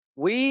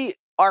We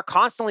are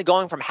constantly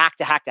going from hack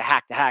to hack to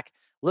hack to hack,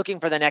 looking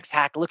for the next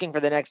hack, looking for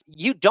the next.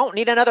 You don't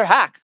need another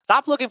hack.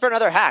 Stop looking for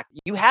another hack.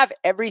 You have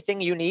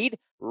everything you need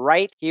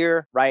right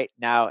here, right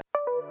now.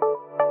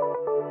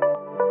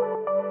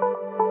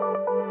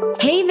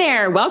 Hey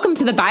there. Welcome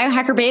to the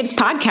Biohacker Babes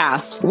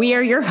podcast. We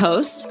are your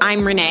hosts.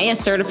 I'm Renee, a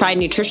certified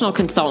nutritional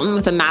consultant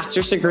with a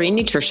master's degree in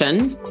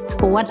nutrition.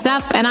 What's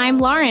up? And I'm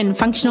Lauren,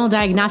 functional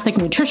diagnostic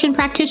nutrition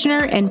practitioner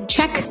and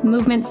check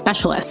movement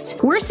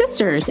specialist. We're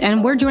sisters,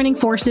 and we're joining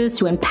forces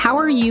to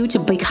empower you to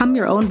become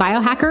your own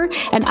biohacker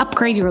and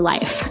upgrade your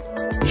life.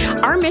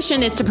 Our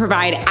mission is to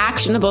provide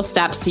actionable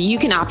steps so you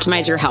can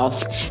optimize your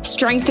health,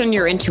 strengthen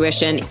your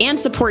intuition, and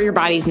support your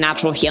body's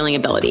natural healing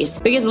abilities.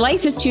 Because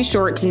life is too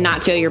short to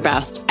not feel your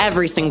best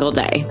every single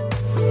day.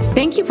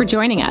 Thank you for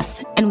joining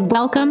us, and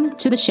welcome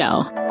to the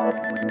show.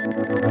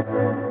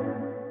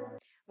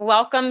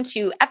 Welcome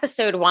to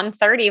episode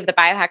 130 of the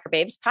Biohacker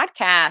Babes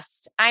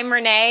podcast. I'm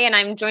Renee, and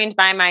I'm joined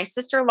by my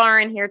sister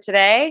Lauren here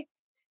today.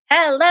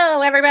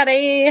 Hello,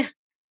 everybody.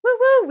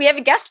 Woo-woo! We have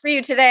a guest for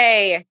you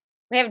today.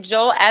 We have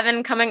Joel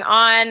Evan coming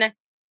on.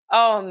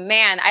 Oh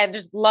man, I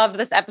just loved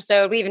this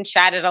episode. We even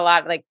chatted a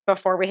lot like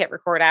before we hit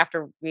record,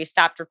 after we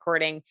stopped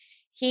recording.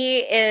 He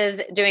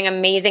is doing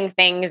amazing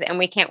things, and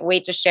we can't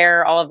wait to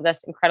share all of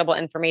this incredible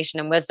information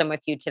and wisdom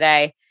with you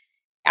today.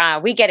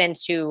 We get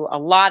into a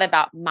lot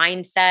about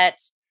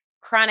mindset,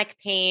 chronic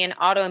pain,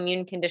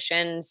 autoimmune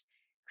conditions,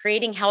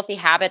 creating healthy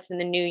habits in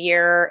the new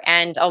year,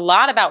 and a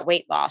lot about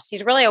weight loss.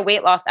 He's really a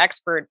weight loss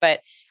expert,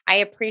 but I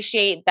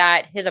appreciate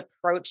that his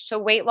approach to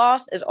weight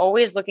loss is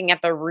always looking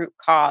at the root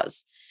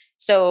cause.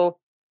 So,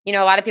 a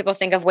lot of people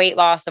think of weight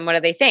loss and what do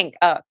they think?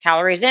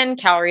 Calories in,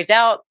 calories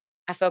out.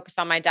 I focus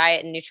on my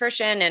diet and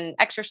nutrition and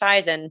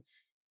exercise, and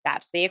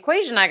that's the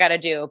equation I got to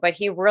do. But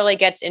he really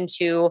gets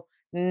into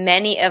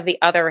many of the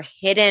other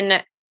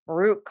hidden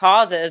root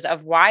causes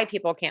of why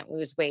people can't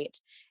lose weight.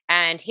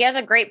 And he has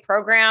a great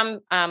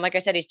program. Like I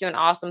said, he's doing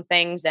awesome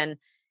things, and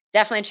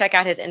definitely check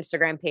out his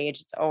Instagram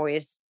page. It's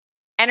always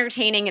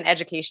entertaining and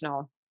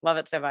educational. Love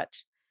it so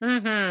much.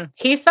 Mm-hmm.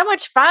 He's so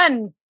much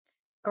fun.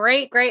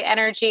 Great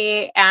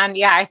energy. And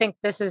yeah, I think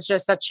this is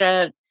just such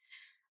a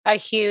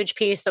huge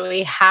piece that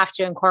we have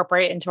to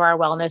incorporate into our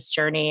wellness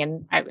journey.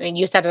 And I mean,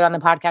 you said it on the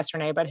podcast,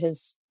 Renee, but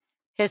his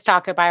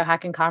talk at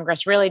Biohacking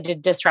Congress really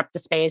did disrupt the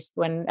space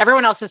when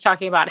everyone else is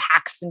talking about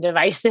hacks and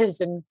devices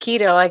and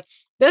keto. Like,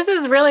 this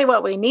is really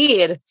what we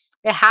need.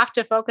 We have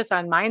to focus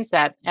on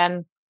mindset.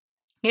 And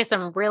he has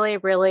some really,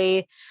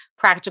 really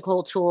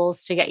practical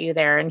tools to get you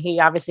there. And he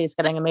obviously is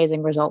getting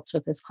amazing results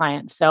with his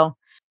clients. So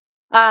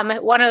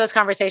one of those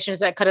conversations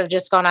that could have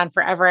just gone on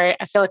forever.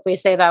 I feel like we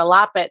say that a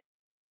lot, but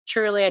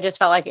truly, I just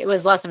felt like it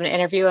was less of an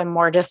interview and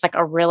more just like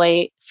a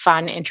really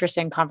fun,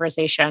 interesting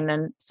conversation,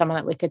 and someone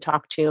that we could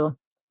talk to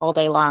all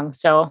day long.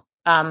 So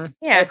I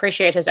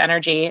appreciate his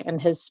energy and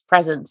his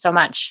presence so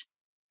much.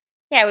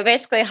 Yeah, we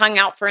basically hung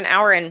out for an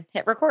hour and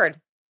hit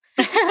record.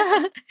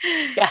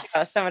 Yes. That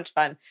was so much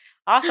fun.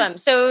 Awesome.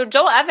 So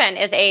Joel Evan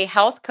is a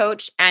health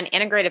coach and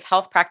integrative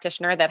health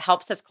practitioner that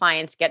helps his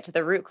clients get to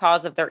the root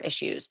cause of their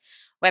issues,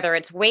 whether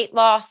it's weight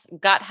loss,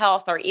 gut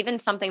health, or even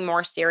something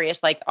more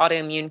serious like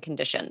autoimmune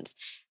conditions,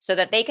 so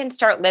that they can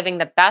start living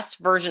the best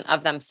version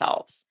of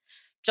themselves.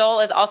 Joel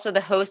is also the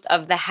host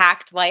of the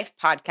Hacked Life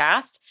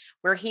podcast,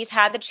 where he's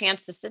had the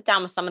chance to sit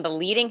down with some of the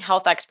leading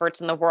health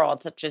experts in the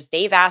world, such as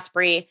Dave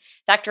Asprey,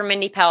 Dr.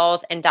 Mindy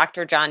Pelz, and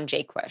Dr. John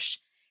Jaquish.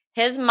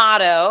 His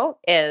motto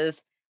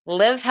is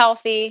live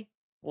healthy,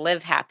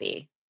 live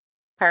happy.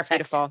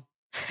 Perfect. Beautiful.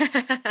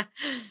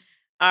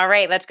 All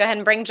right, let's go ahead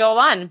and bring Joel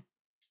on.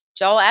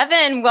 Joel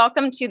Evan,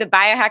 welcome to the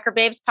Biohacker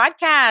Babes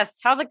podcast.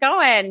 How's it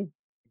going?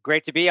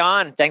 Great to be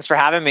on. Thanks for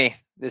having me.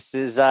 This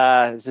is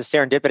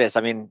serendipitous.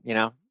 I mean,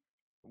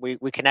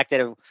 we connected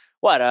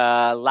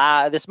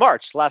this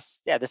March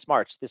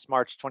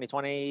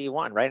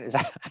 2021, right?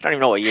 I don't even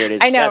know what year it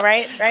is. I know,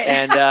 right?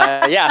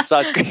 And so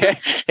it's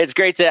great. It's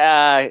great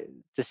to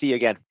see you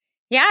again.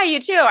 Yeah, you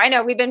too. I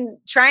know we've been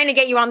trying to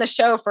get you on the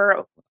show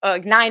for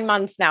 9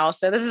 months now.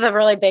 So this is a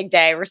really big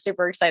day. We're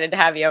super excited to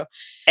have you.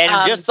 And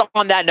just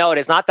on that note,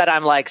 it's not that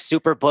I'm like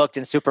super booked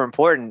and super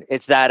important.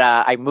 It's that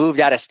I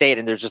moved out of state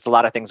and there's just a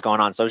lot of things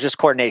going on. So it's just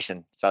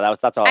coordination. So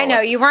that's all. I know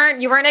you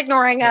weren't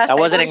ignoring us. I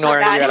wasn't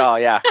ignoring you at all.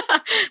 Yeah.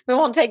 We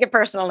won't take it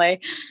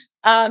personally.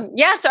 So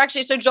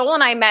Joel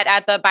and I met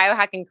at the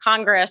Biohacking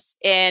Congress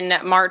in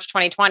March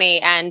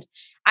 2020. And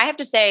I have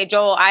to say,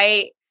 Joel,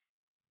 I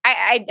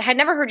had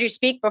never heard you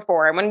speak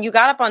before. And when you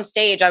got up on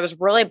stage, I was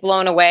really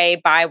blown away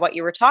by what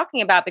you were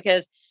talking about,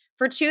 because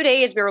for 2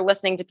 days we were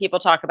listening to people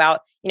talk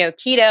about,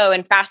 keto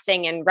and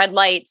fasting and red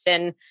lights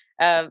and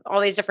all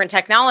these different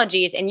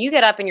technologies. And you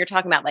get up and you're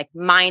talking about like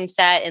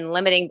mindset and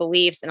limiting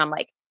beliefs. And I'm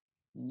like,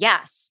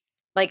 yes,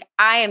 like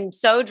I am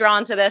so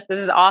drawn to this. This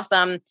is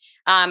awesome.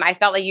 I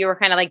felt like you were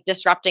kind of like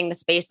disrupting the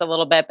space a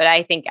little bit, but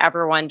I think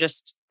everyone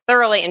just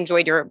thoroughly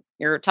enjoyed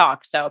your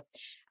talk. So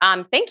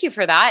thank you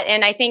for that.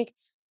 And I think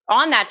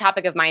on that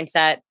topic of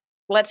mindset,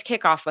 let's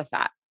kick off with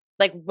that.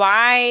 Like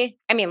Lauren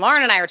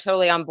and I are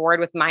totally on board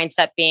with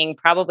mindset being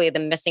probably the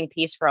missing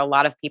piece for a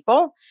lot of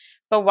people.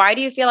 But why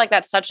do you feel like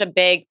that's such a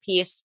big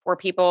piece for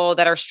people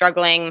that are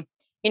struggling,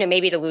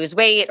 maybe to lose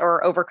weight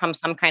or overcome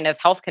some kind of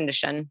health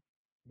condition?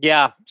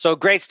 Yeah. So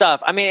great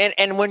stuff. I mean,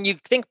 and when you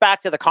think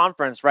back to the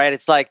conference, right,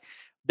 it's like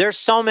there's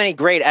so many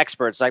great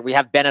experts. Like we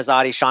have Ben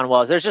Azadi, Sean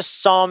Wells. There's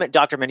just so many,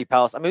 Dr. Mindy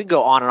Pellis. I mean, we can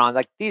go on and on.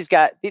 Like these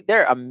guys,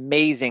 they're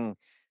amazing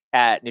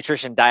at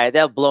nutrition, diet.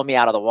 They'll blow me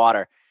out of the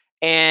water.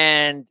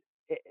 And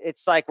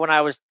it's like when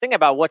I was thinking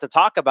about what to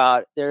talk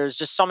about, there's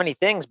just so many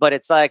things, but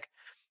it's like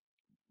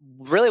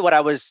really what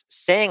I was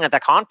saying at the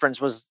conference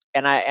was,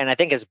 and I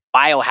think as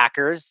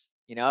biohackers,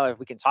 if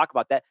we can talk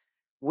about that,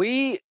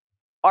 we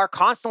are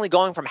constantly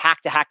going from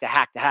hack to hack to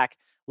hack to hack,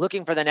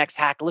 looking for the next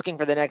hack, looking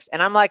for the next.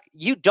 And I'm like,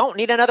 you don't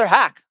need another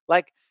hack.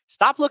 Like,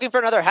 stop looking for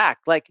another hack.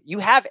 Like, you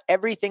have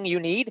everything you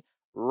need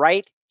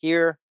right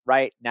here,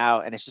 right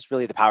now. And it's just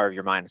really the power of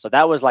your mind. So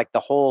that was like the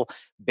whole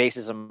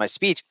basis of my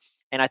speech.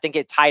 And I think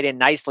it tied in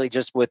nicely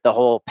just with the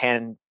whole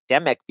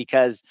pandemic,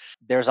 because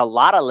there's a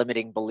lot of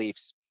limiting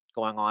beliefs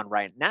going on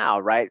right now,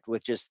 right?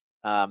 With just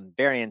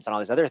variants and all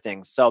these other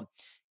things. So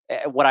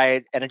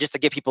and just to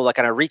give people like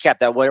kind of recap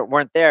that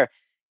weren't there,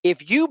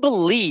 if you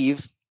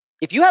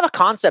have a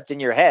concept in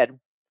your head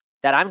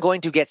that I'm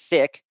going to get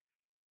sick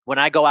when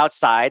I go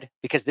outside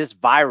because this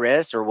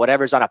virus or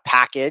whatever's on a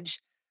package,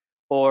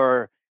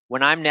 or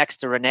when I'm next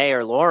to Renee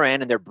or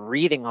Lauren and they're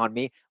breathing on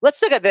me,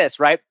 let's look at this,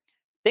 right?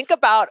 Think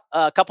about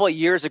a couple of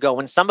years ago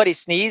when somebody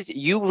sneezed,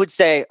 you would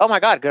say, oh my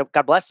God,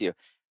 God bless you.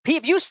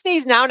 If you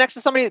sneeze now next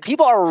to somebody,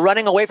 people are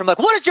running away from like,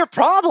 what is your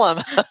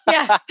problem?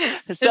 Yeah.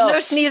 There's no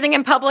sneezing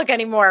in public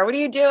anymore. What are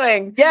you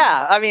doing?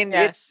 Yeah. I mean,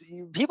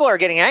 people are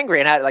getting angry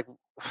and like,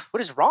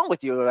 what is wrong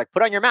with you? Like,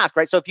 put on your mask,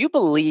 right? So if you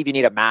believe you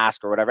need a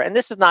mask or whatever, and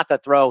this is not to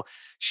throw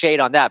shade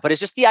on that, but it's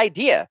just the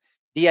idea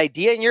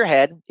in your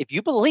head. If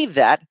you believe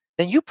that,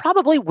 then you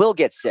probably will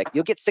get sick.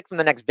 You'll get sick from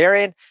the next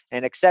variant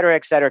and et cetera,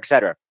 et cetera, et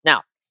cetera.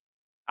 Now,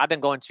 I've been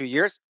going 2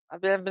 years.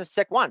 I've been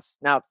sick once.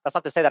 Now, that's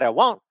not to say that I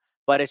won't,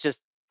 but it's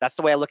just, that's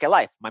the way I look at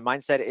life. My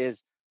mindset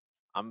is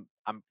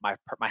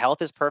my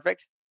health is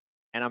perfect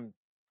and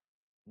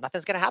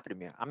nothing's going to happen to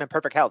me. I'm in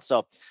perfect health.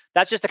 So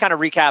that's just to kind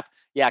of recap.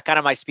 Yeah. Kind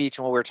of my speech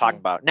and what we were talking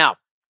about. Now,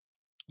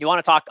 you want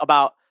to talk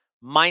about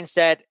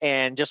mindset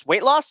and just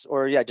weight loss,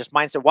 or just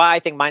mindset, why I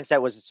think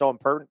mindset was so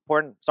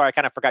important. Sorry, I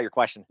kind of forgot your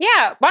question.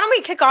 Yeah. Why don't we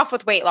kick off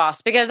with weight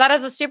loss? Because that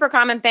is a super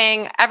common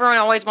thing. Everyone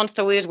always wants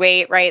to lose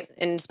weight, right?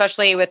 And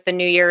especially with the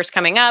New Year's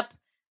coming up.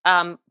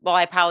 Well,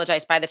 I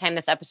apologize. By the time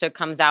this episode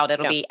comes out,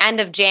 it'll be end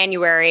of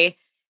January.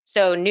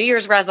 So New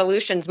Year's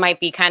resolutions might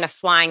be kind of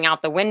flying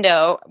out the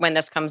window when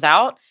this comes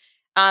out.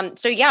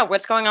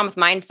 What's going on with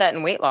mindset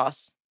and weight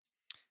loss?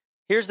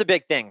 Here's the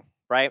big thing,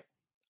 right?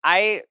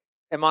 I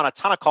am on a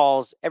ton of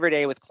calls every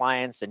day with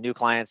clients and new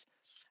clients.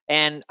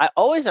 And I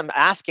always am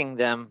asking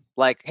them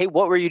like, hey,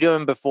 what were you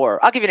doing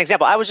before? I'll give you an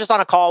example. I was just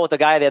on a call with a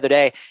guy the other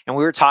day and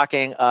we were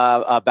talking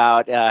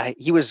about,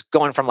 he was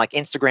going from like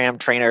Instagram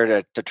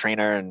trainer to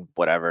trainer and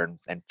whatever,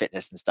 and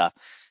fitness and stuff.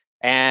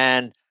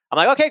 And I'm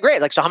like, okay,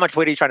 great. Like, so how much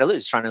weight are you trying to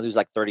lose? Trying to lose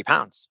like 30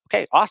 pounds.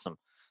 Okay, awesome.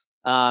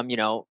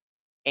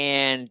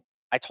 And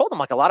I told him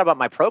like a lot about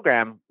my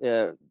program,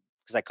 because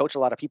I coach a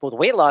lot of people with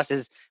weight loss,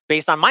 is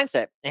based on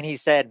mindset. And he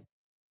said,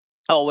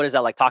 oh, what is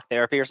that, like talk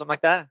therapy or something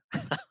like that?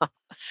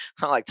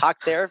 I'm like,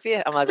 talk therapy?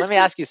 I'm like, let me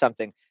ask you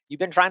something. You've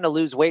been trying to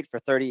lose weight for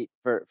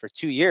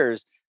 2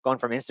 years, going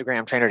from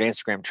Instagram trainer to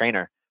Instagram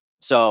trainer.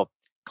 So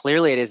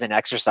clearly it isn't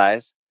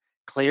exercise.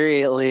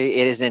 Clearly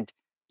it isn't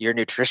your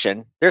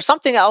nutrition. There's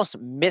something else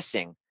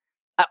missing.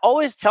 I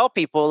always tell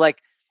people,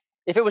 like,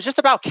 if it was just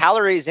about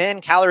calories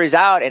in, calories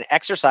out, and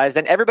exercise,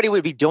 then everybody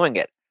would be doing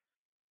it.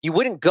 You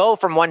wouldn't go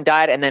from one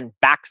diet and then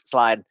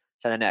backslide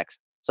to the next.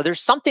 So there's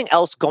something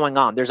else going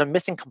on. There's a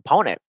missing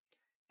component.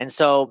 And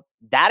so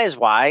that is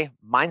why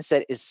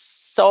mindset is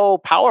so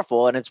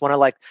powerful. And it's one of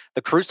like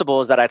the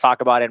crucibles that I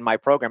talk about in my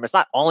program. It's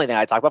not only that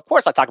I talk about, of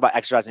course I talk about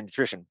exercise and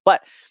nutrition,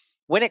 but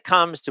when it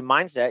comes to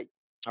mindset,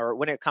 or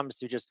when it comes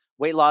to just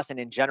weight loss and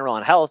in general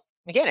and health,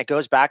 again, it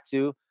goes back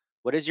to,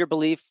 what is your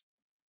belief?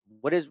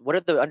 What are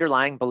the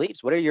underlying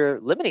beliefs? What are your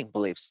limiting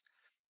beliefs?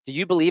 Do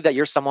you believe that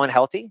you're someone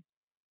healthy?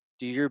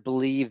 Do you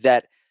believe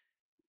that,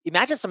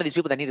 imagine some of these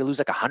people that need to lose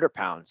like 100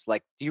 pounds.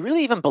 Like, do you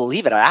really even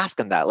believe it? I ask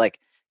them that. Like,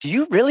 do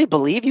you really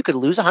believe you could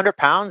lose 100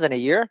 pounds in a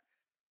year?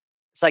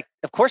 It's like,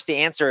 of course, the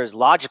answer is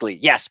logically,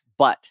 yes,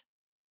 but.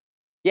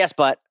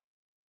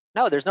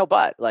 No, there's no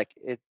but. Like,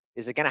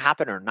 is it going to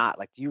happen or not?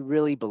 Like, do you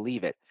really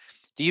believe it?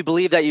 Do you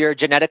believe that you're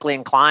genetically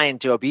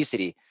inclined to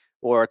obesity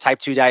or type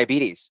 2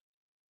 diabetes?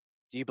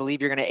 Do you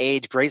believe you're going to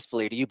age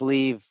gracefully? Do you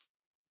believe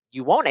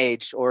you won't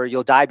age or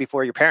you'll die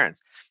before your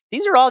parents?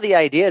 These are all the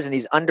ideas and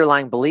these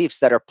underlying beliefs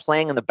that are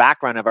playing in the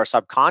background of our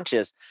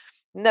subconscious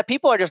and that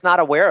people are just not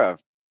aware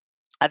of.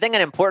 I think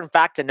an important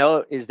fact to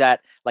note is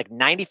that like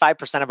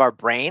 95% of our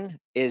brain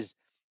is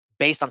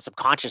based on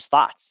subconscious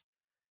thoughts.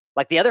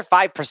 Like the other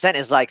 5%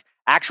 is like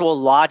actual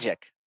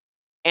logic.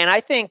 And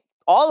I think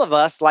all of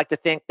us like to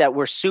think that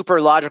we're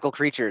super logical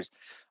creatures.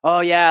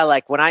 Oh yeah,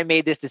 like when I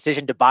made this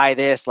decision to buy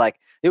this, like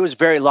it was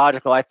very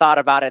logical. I thought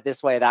about it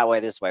this way,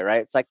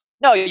 right? It's like,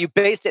 No, you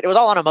based it. It was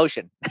all on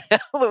emotion,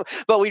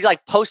 but we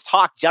like post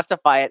hoc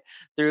justify it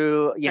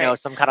through, Right.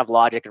 some kind of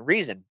logic and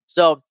reason.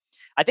 So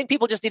I think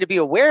people just need to be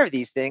aware of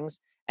these things.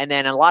 And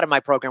then in a lot of my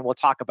program, we'll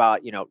talk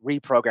about,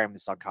 reprogramming the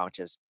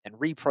subconscious and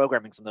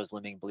reprogramming some of those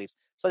limiting beliefs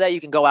so that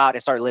you can go out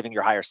and start living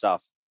your higher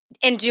self.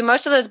 And do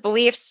most of those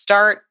beliefs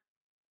start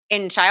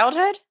in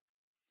childhood,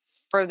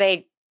 or are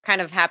they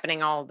kind of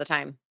happening all the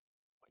time?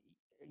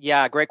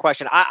 Yeah, great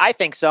question. I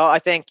think so. I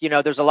think,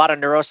 there's a lot of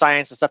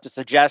neuroscience and stuff to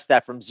suggest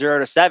that from 0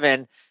 to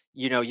 7,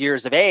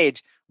 years of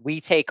age,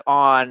 we take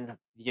on,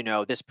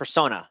 this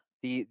persona.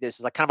 This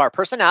is like kind of our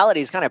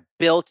personality is kind of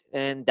built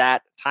in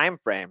that time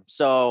frame.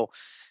 So,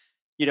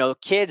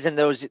 kids in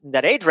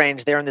that age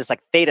range, they're in this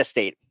like theta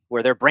state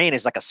where their brain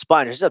is like a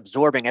sponge, just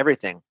absorbing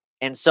everything.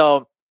 And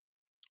so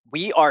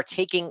we are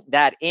taking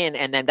that in,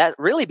 and then that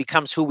really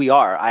becomes who we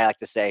are, I like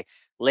to say,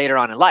 later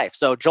on in life.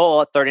 So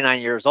Joel, at 39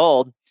 years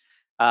old,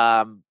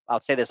 I'll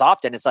say this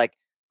often. It's like,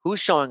 who's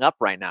showing up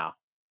right now?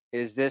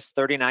 Is this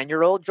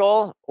 39-year-old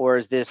Joel, or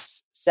is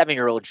this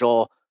 7-year-old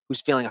Joel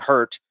who's feeling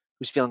hurt,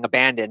 who's feeling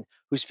abandoned,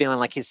 who's feeling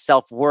like his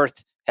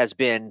self-worth has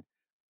been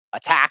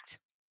attacked?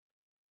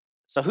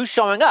 So who's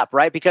showing up,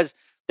 right? Because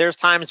there's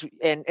times,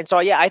 and so,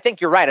 yeah, I think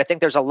you're right. I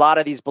think there's a lot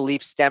of these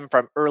beliefs stem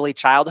from early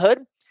childhood,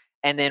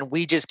 and then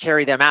we just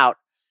carry them out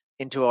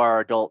into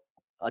our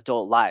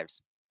adult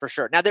lives. For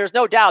sure. Now, there's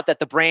no doubt that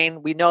the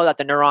brain, we know that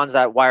the neurons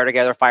that wire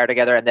together, fire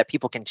together, and that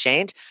people can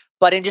change.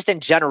 But in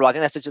general, I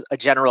think that's just a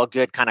general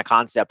good kind of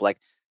concept. Like,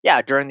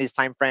 yeah, during these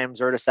time frames,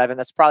 0 to 7,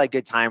 that's probably a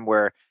good time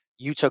where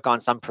you took on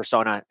some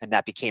persona and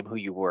that became who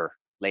you were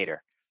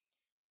later.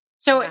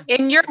 So Yeah,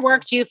 in your makes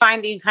work, sense. do you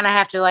find that you kind of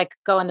have to like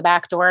go in the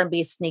back door and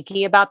be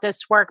sneaky about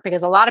this work?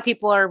 Because a lot of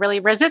people are really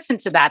resistant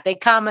to that. They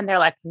come and they're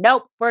like,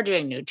 nope, we're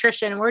doing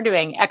nutrition, we're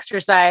doing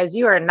exercise.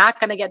 You are not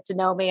going to get to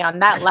know me on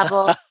that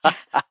level.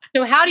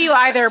 So how do you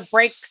either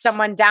break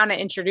someone down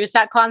and introduce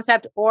that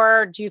concept,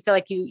 or do you feel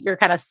like you're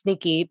kind of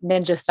sneaky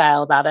ninja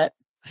style about it?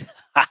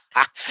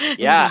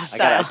 Yeah, Ninja I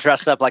gotta style.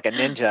 dress up like a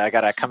ninja. I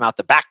gotta come out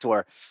the back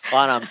door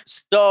on them.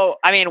 So,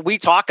 I mean, we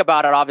talk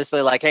about it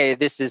obviously, like, hey,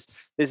 this is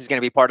going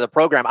to be part of the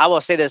program. I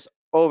will say this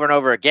over and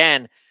over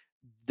again: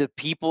 the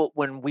people,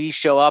 when we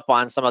show up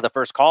on some of the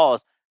first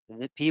calls,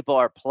 the people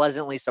are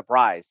pleasantly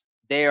surprised.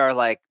 They are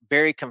like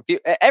very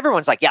confused.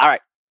 Everyone's like, yeah, all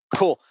right,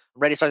 cool.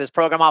 I'm ready to start this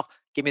program off.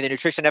 Give me the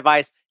nutrition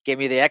advice. Give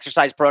me the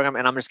exercise program,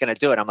 and I'm just going to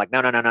do it. I'm like,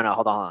 no,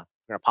 hold on.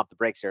 We're going to pump the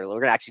brakes here. We're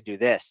going to actually do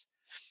this.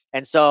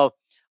 And so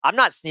I'm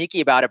not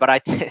sneaky about it, but I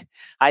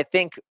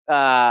think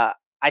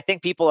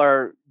people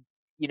are,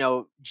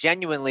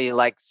 genuinely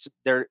like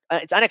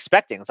it's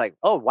unexpected. It's like,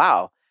 oh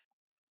wow.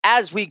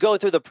 As we go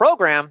through the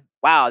program,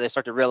 wow, they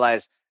start to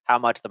realize how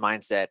much the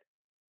mindset,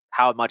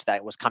 how much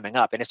that was coming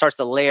up, and it starts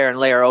to layer and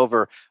layer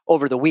over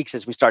the weeks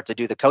as we start to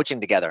do the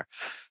coaching together.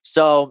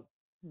 So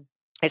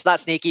it's not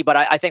sneaky, but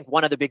I think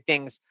one of the big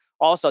things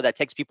also that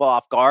takes people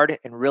off guard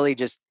and really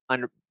just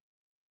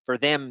for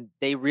them,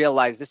 they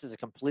realize this is a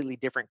completely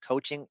different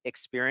coaching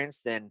experience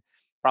than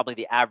probably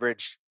the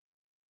average,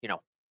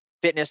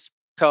 fitness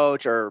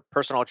coach or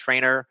personal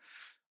trainer,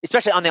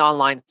 especially on the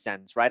online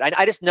sense, right?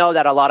 I just know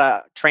that a lot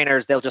of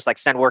trainers, they'll just like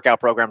send workout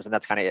programs and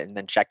that's kind of it, and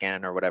then check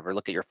in or whatever,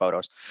 look at your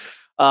photos.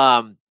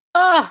 Oh,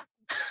 And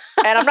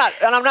I'm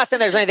not saying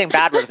there's anything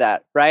bad with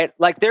that, right?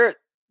 Like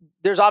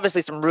there's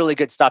obviously some really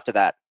good stuff to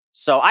that.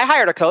 So I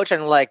hired a coach,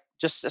 and like,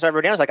 just so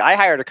everybody knows, like, I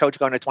hired a coach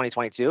going to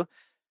 2022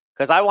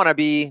 because I want to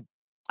be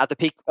at the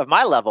peak of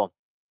my level.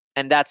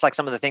 And that's like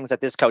some of the things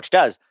that this coach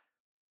does.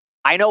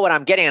 I know what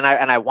I'm getting, and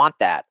I want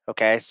that.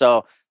 Okay.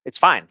 So it's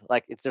fine.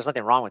 Like, there's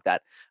nothing wrong with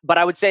that. But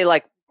I would say,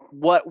 like,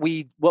 what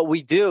we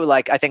do,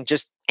 like, I think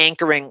just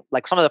anchoring,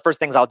 like, some of the first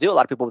things I'll do, a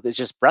lot of people, is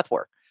just breath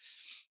work.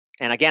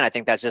 And again, I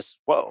think that's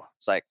just, whoa,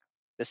 it's like,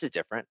 this is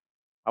different.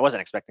 I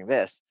wasn't expecting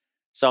this.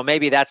 So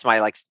maybe that's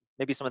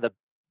maybe some of the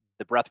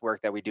breath work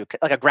that we do,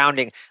 like a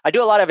grounding. I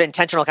do a lot of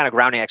intentional kind of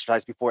grounding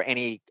exercise before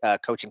any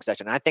coaching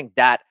session. And I think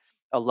that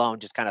alone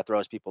just kind of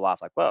throws people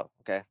off, like, whoa,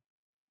 okay,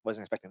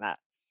 wasn't expecting that.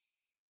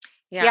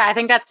 yeah, I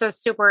think that's a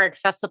super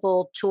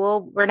accessible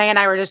tool. Renee and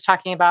I were just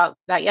talking about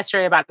that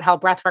yesterday, about how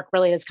breathwork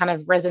really has kind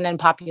of risen in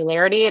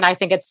popularity. And I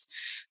think it's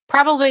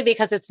probably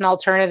because it's an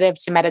alternative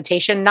to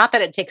meditation. Not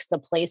that it takes the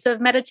place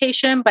of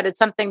meditation, but it's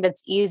something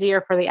that's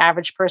easier for the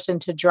average person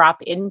to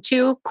drop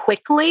into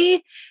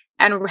quickly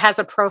and has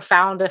a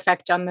profound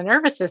effect on the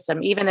nervous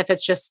system, even if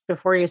it's just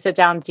before you sit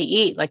down to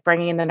eat, like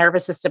bringing the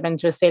nervous system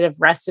into a state of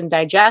rest and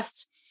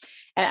digest.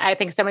 And I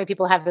think so many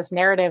people have this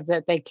narrative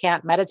that they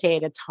can't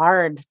meditate. It's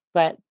hard,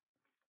 but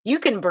you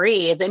can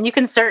breathe, and you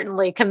can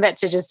certainly commit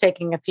to just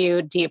taking a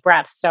few deep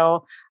breaths.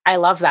 So I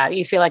love that.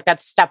 You feel like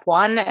that's step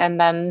one.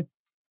 And then,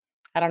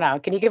 I don't know,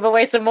 can you give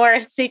away some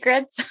more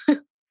secrets?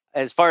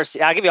 As far as,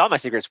 I'll give you all my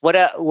secrets. What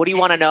do you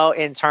want to know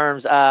in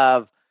terms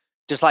of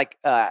just like,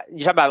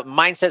 you talk about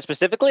mindset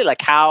specifically,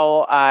 like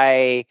how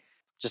I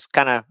just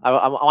kind of,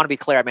 I want to be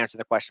clear I'm answering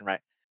the question right.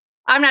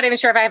 I'm not even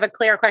sure if I have a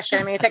clear question.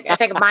 I mean, I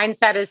think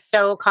mindset is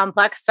so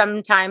complex.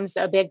 Sometimes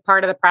a big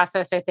part of the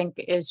process, I think,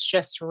 is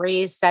just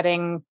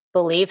resetting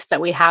beliefs that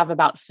we have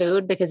about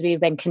food because we've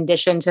been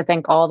conditioned to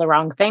think all the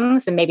wrong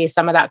things. And maybe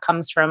some of that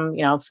comes from,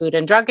 food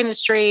and drug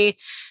industry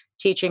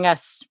teaching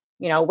us,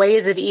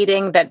 ways of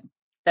eating that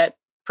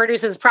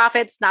produces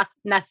profits, not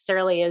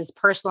necessarily is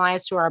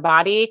personalized to our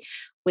body.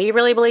 We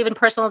really believe in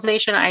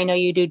personalization. I know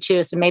you do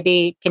too. So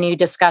maybe can you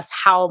discuss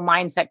how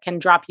mindset can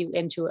drop you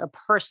into a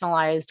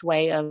personalized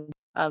way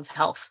of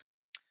health?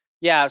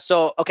 Yeah.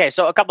 So, okay.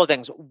 So a couple of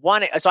things.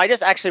 One, so I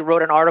just actually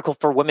wrote an article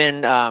for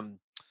women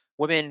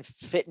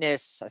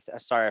fitness.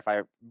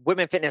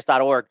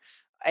 Womenfitness.org.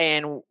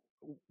 And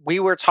we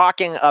were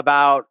talking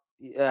about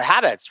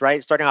habits,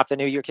 right? Starting off the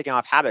new year, kicking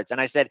off habits.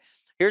 And I said,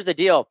 here's the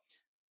deal.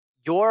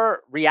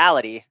 Your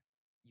reality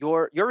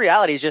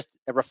is just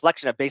a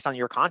reflection of based on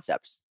your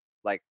concepts.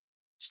 Like,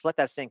 just let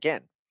that sink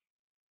in.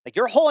 Like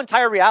your whole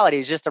entire reality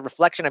is just a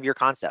reflection of your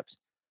concepts.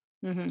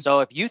 Mm-hmm.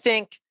 So if you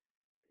think,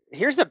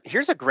 here's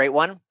a great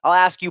one. I'll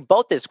ask you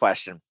both this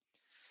question.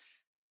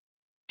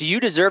 Do you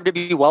deserve to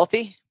be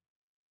wealthy?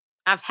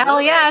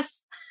 Absolutely. Hell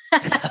yes.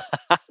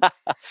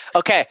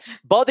 Okay.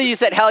 Both of you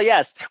said hell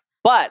yes.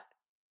 But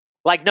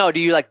no, do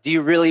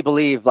you really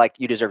believe like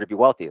you deserve to be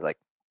wealthy? Like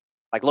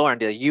Lauren,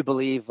 do you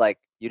believe like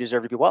you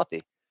deserve to be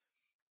wealthy?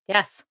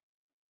 Yes.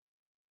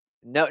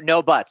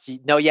 No buts.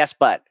 No yes,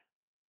 but.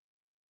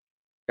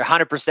 You're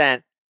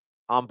 100%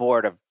 on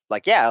board of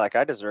like, yeah, like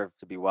I deserve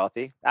to be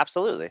wealthy.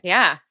 Absolutely.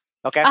 Yeah.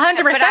 Okay.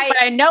 100%. But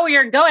I know where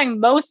you're going.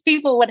 Most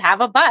people would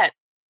have a butt.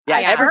 Yeah,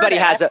 everybody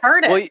has I've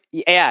heard it. Well,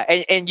 yeah,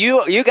 and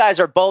you guys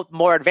are both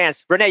more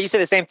advanced. Renee, you say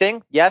the same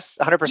thing? Yes,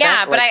 100%.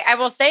 Yeah, but I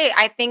will say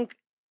I think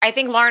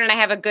Lauren and I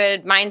have a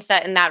good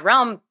mindset in that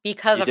realm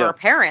because of our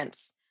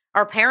parents.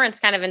 Our parents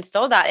kind of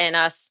instilled that in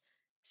us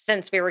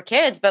since we were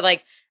kids. But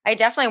like, I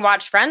definitely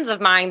watched friends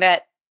of mine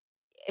that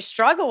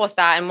struggle with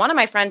that. And one of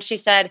my friends, she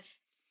said,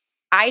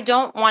 I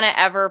don't want to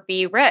ever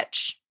be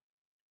rich.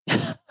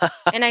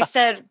 And I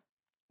said,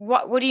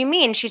 what do you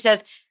mean? She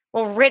says,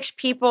 well, rich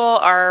people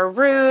are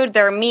rude.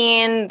 They're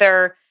mean.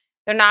 They're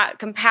not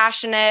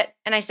compassionate.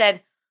 And I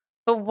said,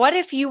 but what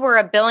if you were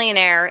a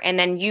billionaire and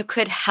then you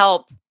could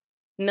help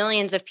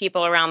millions of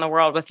people around the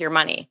world with your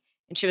money?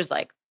 And she was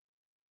like,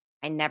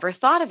 I never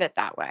thought of it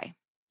that way.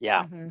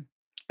 Yeah. Mm-hmm.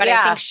 But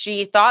I think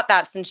she thought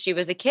that since she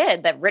was a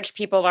kid, that rich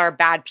people are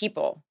bad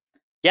people.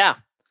 Yeah.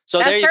 So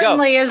that there you go.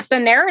 Certainly is the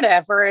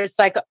narrative where it's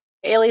like,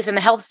 at least in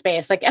the health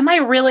space, like, am I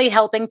really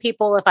helping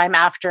people if I'm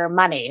after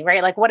money,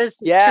 right? Like what is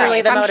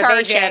truly the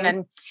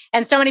motivation?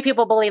 And so many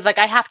people believe like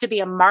I have to be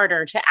a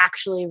martyr to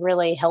actually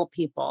really help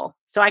people.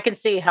 So I can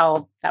see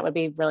how that would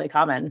be really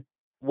common.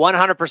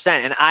 100%.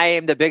 And I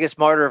am the biggest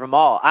martyr of them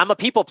all. I'm a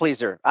people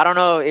pleaser. I don't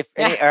know if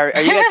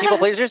are you guys people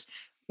pleasers?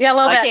 Yeah, a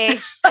little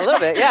bit. A little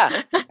bit.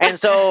 Yeah. And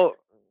so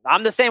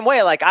I'm the same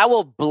way. Like I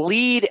will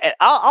bleed.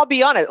 I'll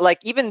be honest. Like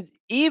even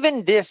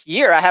this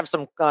year, I have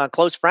some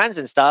close friends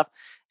and stuff,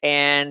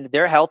 and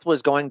their health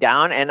was going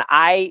down, and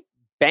I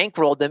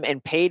bankrolled them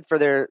and paid for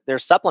their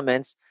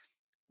supplements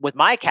with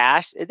my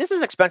cash. This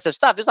is expensive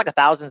stuff. There's like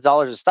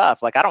 $1,000 of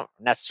stuff. Like I don't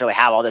necessarily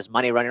have all this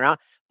money running around,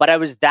 but I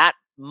was that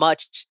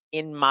much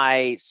in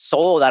my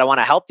soul that I want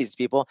to help these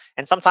people.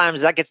 And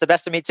sometimes that gets the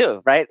best of me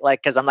too, right?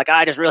 Like, cause I'm like,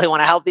 I just really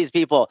want to help these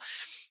people.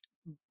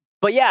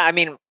 But yeah, I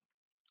mean,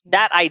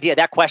 that idea,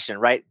 that question,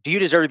 right? Do you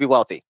deserve to be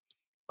wealthy?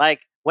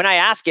 Like when I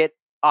ask it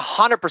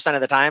 100%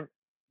 of the time,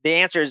 the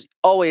answer is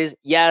always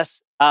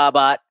yes,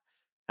 but,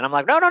 and I'm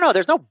like, no,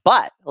 there's no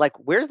but. Like,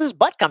 where's this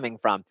but coming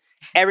from?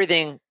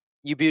 Everything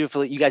you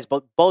guys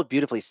both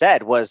beautifully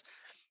said was,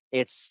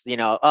 it's,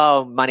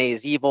 oh, money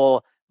is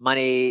evil.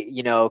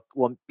 Money,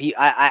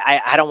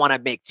 I don't want to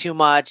make too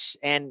much.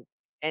 And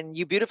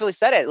you beautifully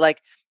said it.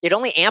 Like it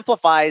only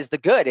amplifies the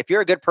good. If you're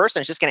a good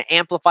person, it's just going to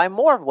amplify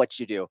more of what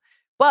you do.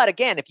 But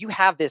again, if you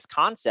have this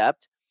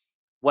concept,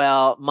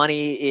 well,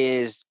 money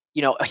is,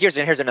 here's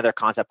another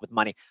concept with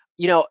money,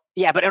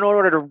 but in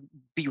order to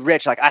be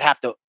rich, like I'd have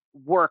to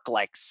work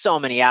like so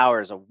many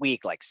hours a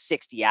week, like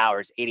 60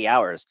 hours, 80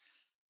 hours.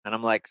 And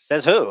I'm like,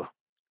 says who?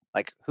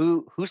 Like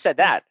who said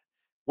that?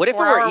 What if it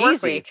were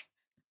easy?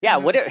 Yeah.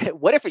 Mm-hmm.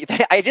 What if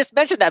I just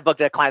mentioned that book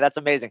to a client? That's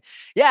amazing.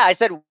 Yeah. I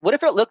said, what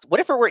if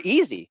it were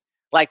easy?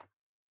 Like,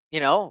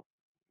 you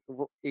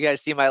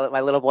guys see my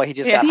little boy, he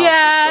just got home.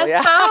 Yes.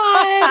 Yeah.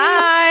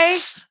 Hi.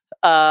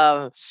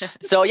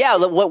 So yeah,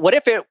 what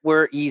if it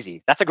were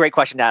easy? That's a great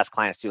question to ask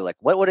clients too. Like,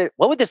 what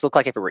would this look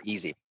like if it were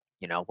easy?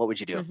 What would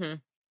you do? Mm-hmm.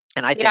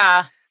 And I think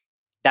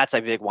that's a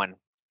big one.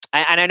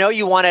 And I know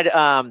you wanted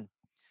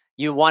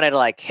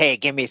like, hey,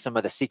 give me some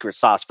of the secret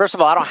sauce. First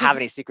of all, I don't have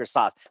any secret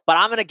sauce, but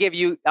I'm going to give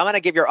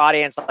your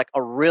audience like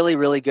a really,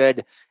 really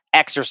good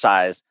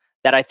exercise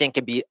that I think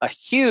can be a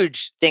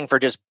huge thing for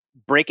just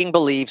breaking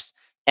beliefs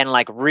and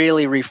like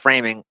really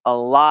reframing a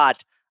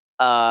lot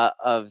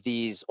of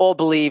these old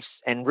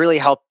beliefs and really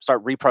help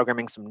start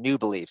reprogramming some new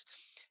beliefs.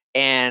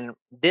 And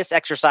this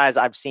exercise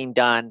I've seen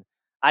done,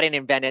 I didn't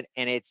invent it,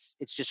 and it's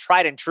just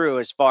tried and true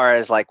as far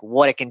as like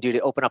what it can do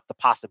to open up the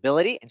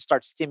possibility and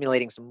start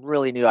stimulating some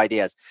really new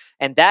ideas.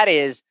 And that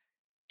is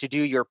to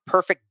do your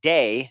perfect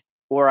day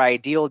or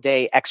ideal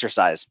day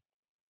exercise.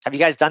 Have you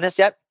guys done this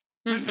yet?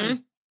 Mm-hmm.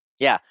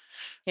 Yeah.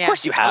 Yeah. Of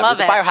course you have. I love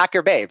The it.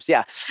 biohacker babes.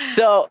 Yeah.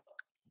 So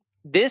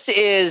this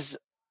is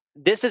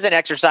an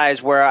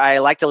exercise where I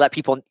like to let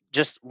people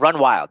just run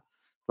wild.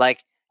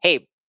 Like,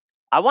 hey,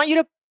 I want you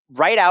to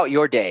write out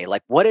your day.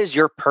 Like, what is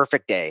your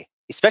perfect day?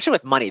 Especially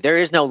with money. There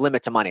is no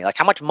limit to money. Like,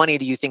 how much money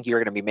do you think you're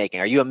going to be making?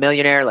 Are you a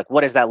millionaire? Like,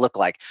 what does that look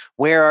like?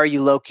 Where are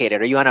you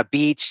located? Are you on a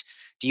beach?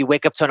 Do you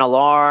wake up to an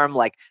alarm?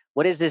 Like,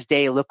 what does this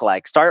day look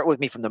like? Start with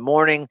me from the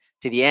morning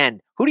to the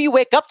end. Who do you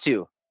wake up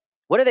to?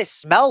 What do they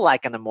smell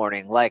like in the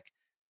morning? Like,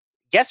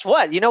 guess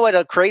what? You know what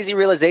a crazy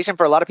realization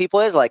for a lot of people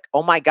is? Like,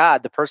 oh my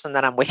God, the person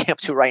that I'm waking up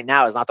to right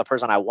now is not the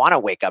person I want to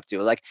wake up to.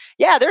 Like,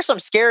 yeah, there's some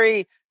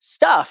scary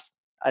stuff.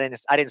 I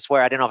didn't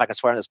swear. I didn't know if I can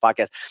swear on this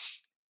podcast.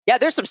 Yeah,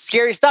 there's some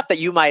scary stuff that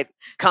you might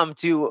come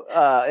to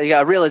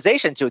a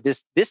realization to.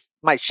 This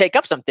might shake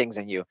up some things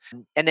in you.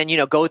 And then,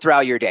 go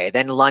throughout your day.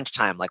 Then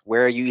lunchtime, like,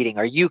 where are you eating?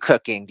 Are you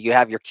cooking? Do you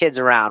have your kids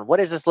around? What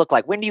does this look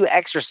like? When do you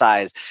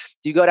exercise?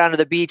 Do you go down to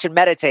the beach and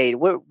meditate?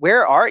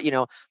 Where are,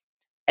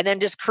 and then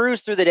just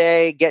cruise through the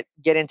day, get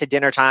into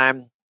dinner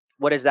time.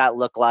 What does that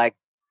look like?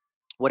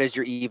 What is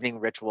your evening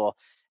ritual?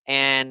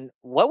 And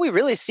what we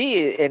really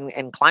see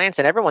in clients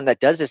and everyone that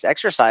does this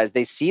exercise,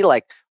 they see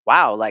like,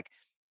 wow, like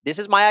this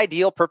is my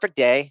ideal perfect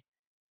day.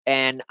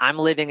 And I'm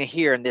living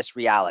here in this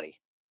reality.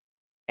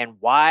 And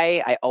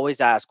why, I always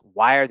ask,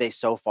 why are they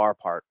so far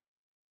apart?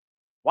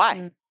 Why?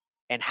 Mm.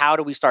 And how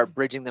do we start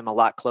bridging them a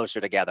lot closer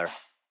together?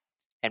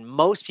 And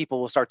most people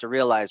will start to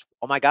realize,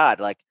 oh my God,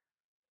 like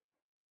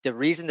the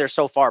reason they're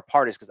so far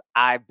apart is because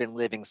I've been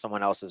living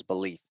someone else's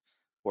belief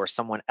or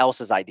someone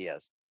else's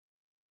ideas.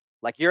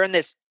 Like you're in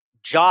this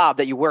job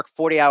that you work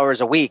 40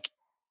 hours a week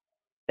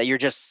that you're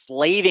just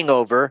slaving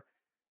over.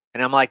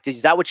 And I'm like,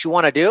 is that what you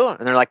want to do?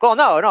 And they're like, well,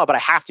 no, but I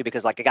have to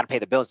because like I got to pay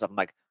the bills. I'm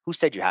like, who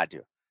said you had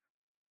to?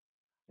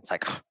 It's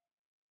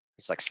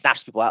like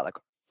snaps people out. Like,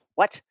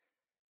 what?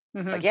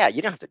 It's like, yeah,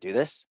 you don't have to do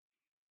this.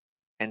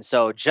 And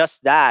so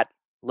just that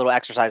little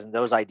exercise and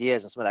those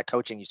ideas and some of that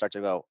coaching, you start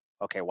to go,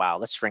 okay, wow,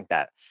 let's shrink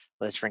that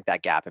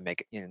gap and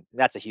make it,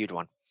 that's a huge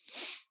one.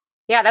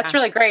 Yeah, that's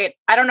really great.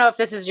 I don't know if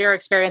this is your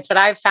experience, but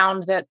I've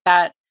found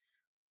that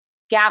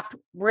gap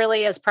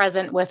really is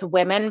present with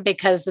women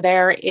because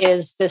there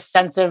is this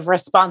sense of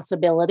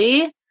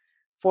responsibility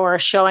for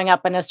showing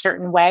up in a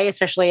certain way,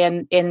 especially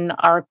in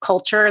our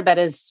culture that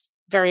is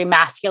very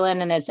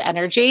masculine in its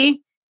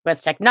energy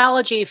with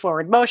technology,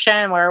 forward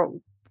motion, where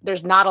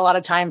there's not a lot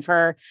of time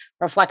for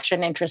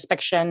reflection,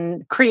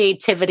 introspection,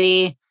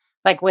 creativity,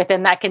 like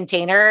within that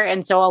container.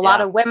 And so a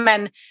lot of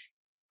women,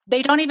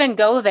 they don't even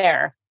go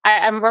there.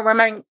 I'm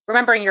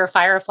remembering your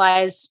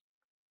fireflies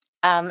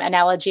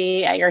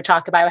analogy at your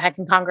talk about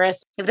Biohacking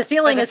Congress. If the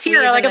ceiling is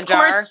here, like, of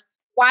course,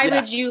 why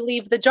would you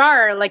leave the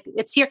jar? Like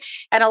it's here.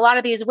 And a lot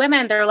of these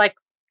women, they're like,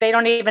 they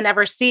don't even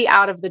ever see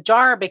out of the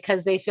jar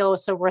because they feel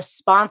so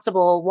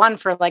responsible, one,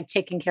 for like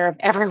taking care of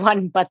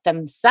everyone but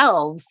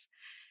themselves.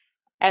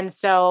 And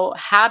so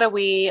how do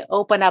we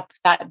open up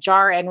that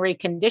jar and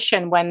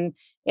recondition when,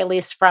 at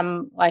least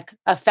from like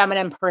a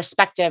feminine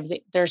perspective,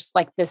 there's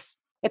like this,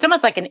 it's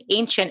almost like an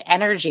ancient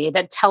energy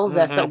that tells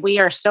us that we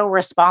are so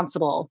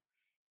responsible.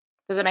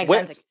 Does it make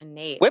sense? Like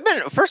innate.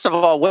 Women, first of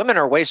all, women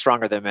are way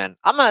stronger than men.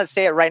 I'm going to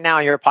say it right now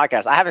on your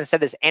podcast. I haven't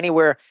said this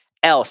anywhere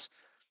else.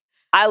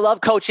 I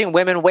love coaching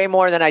women way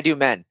more than I do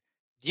men.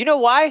 Do you know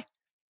why?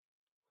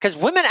 Because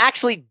women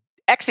actually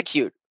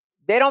execute.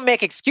 They don't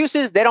make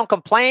excuses. They don't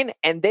complain.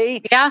 And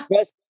they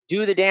just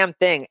do the damn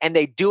thing. And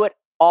they do it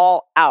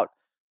all out.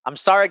 I'm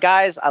sorry,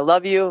 guys. I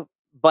love you.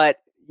 But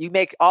you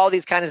make all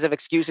these kinds of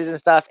excuses and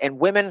stuff. And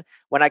women,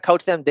 when I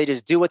coach them, they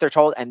just do what they're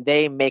told and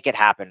they make it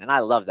happen. And I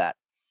love that.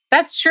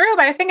 That's true.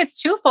 But I think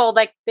it's twofold.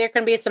 Like there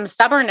can be some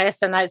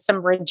stubbornness and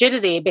some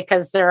rigidity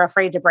because they're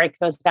afraid to break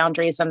those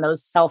boundaries and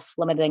those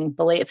self-limiting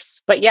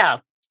beliefs. But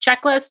yeah,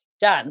 checklist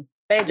done.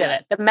 They did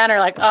it. The men are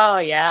like, oh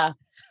yeah,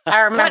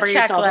 I remember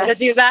you told me to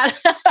do that.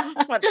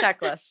 What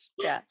checklist?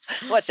 Yeah.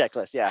 What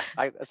checklist? Yeah.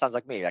 That sounds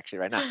like me actually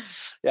right now.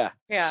 Yeah.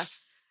 Yeah.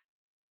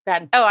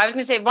 Good. Oh, I was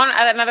going to say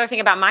another thing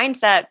about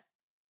mindset.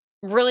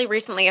 Really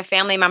recently, a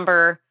family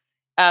member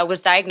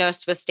was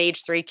diagnosed with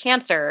stage 3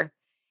 cancer.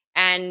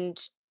 And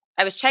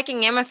I was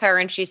checking in with her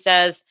and she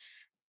says,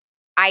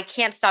 I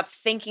can't stop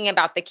thinking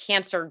about the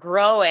cancer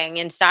growing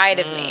inside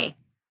of me.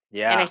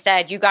 Yeah. And I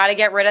said, you got to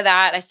get rid of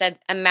that. I said,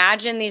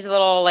 imagine these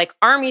little like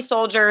army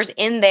soldiers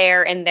in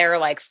there and they're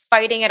like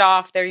fighting it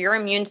off. They're your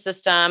immune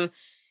system.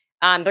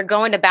 They're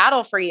going to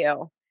battle for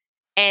you.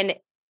 And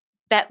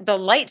that the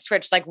light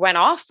switch like went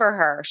off for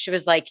her. She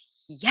was like,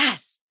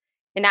 yes.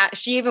 And now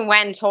she even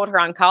went and told her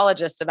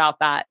oncologist about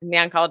that. And the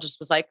oncologist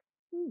was like,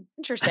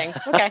 interesting.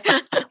 Okay.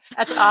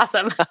 That's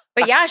awesome.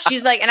 But yeah,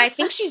 she's like, and I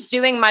think she's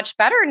doing much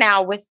better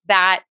now with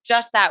that,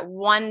 just that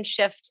one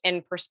shift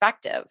in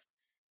perspective.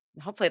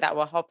 And hopefully that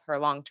will help her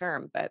long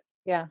term. But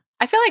yeah,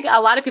 I feel like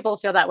a lot of people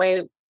feel that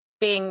way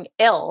being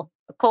ill,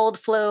 a cold,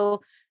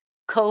 flu,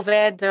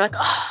 COVID. They're like,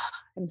 oh,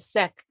 I'm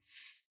sick.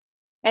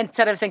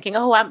 instead of thinking,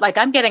 oh,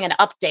 I'm getting an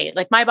update.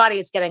 Like my body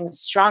is getting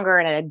stronger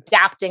and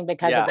adapting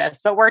because of this.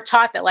 But we're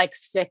taught that like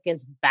sick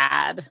is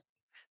bad.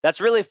 That's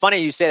really funny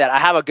you say that. I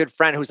have a good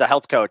friend who's a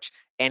health coach,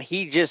 and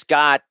he just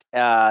got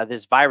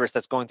this virus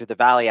that's going through the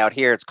valley out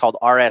here. It's called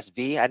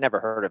RSV. I'd never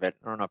heard of it.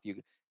 I don't know if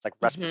it's like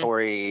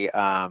respiratory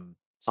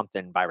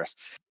something virus.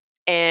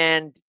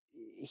 And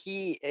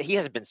he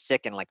hasn't been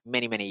sick in like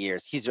many, many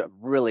years. He's a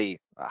really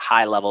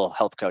high level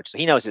health coach. So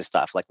he knows his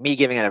stuff. Like me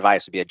giving an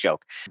advice would be a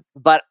joke.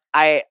 But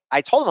I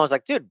told him, I was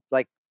like, dude,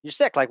 like you're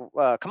sick. Like,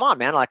 come on,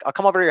 man. Like I'll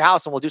come over to your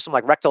house and we'll do some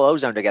like rectal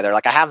ozone together.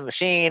 Like I have a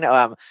machine.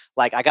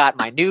 Like I got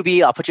my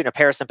newbie. I'll put you in a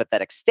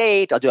parasympathetic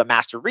state. I'll do a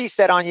master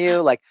reset on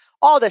you. Like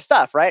all this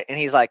stuff. Right. And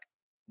he's like,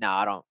 no,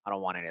 I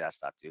don't want any of that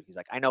stuff, dude. He's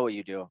like, I know what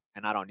you do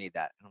and I don't need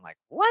that. And I'm like,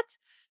 what?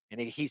 And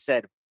he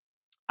said,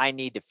 I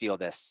need to feel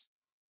this.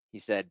 He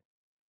said,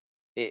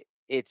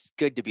 it's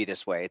good to be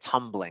this way. It's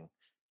humbling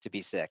to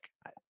be sick.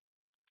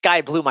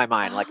 Guy blew my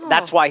mind. Like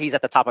that's why he's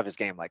at the top of his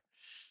game. Like,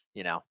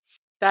 you know,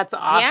 that's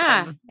awesome.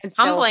 Yeah. It's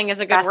humbling is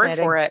a good word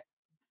for it.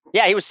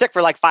 Yeah. He was sick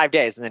for like 5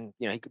 days and then,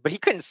 you know, but he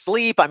couldn't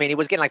sleep. I mean, he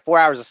was getting like 4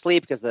 hours of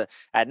sleep because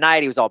at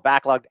night he was all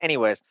backlogged.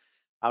 Anyways,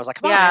 I was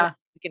like, come on, man.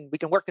 We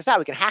can work this out.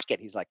 We can hack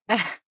it. He's like, I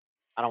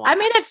don't want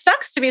it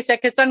sucks to be sick.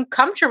 It's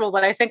uncomfortable,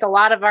 but I think a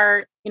lot of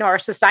our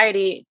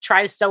society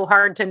tries so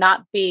hard to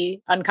not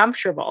be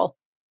uncomfortable.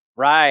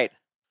 Right.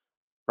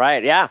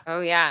 Yeah.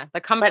 Oh yeah.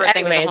 The comfort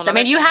thing. I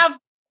mean,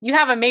 you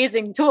have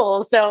amazing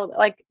tools. So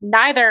like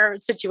neither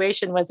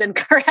situation was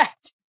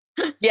incorrect.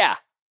 Yeah.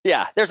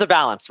 There's a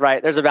balance,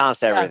 right? There's a balance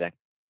to everything.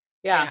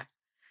 Yeah.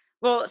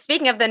 Well,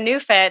 speaking of the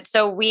NeuFit,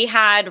 so we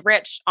had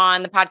Rich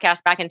on the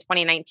podcast back in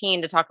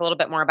 2019 to talk a little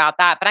bit more about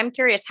that. But I'm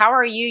curious, how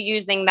are you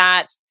using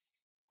that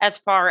as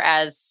far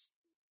as,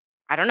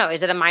 I don't know,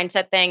 is it a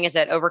mindset thing? Is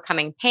it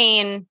overcoming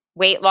pain,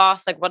 weight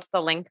loss? Like what's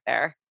the link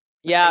there?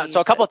 Yeah. So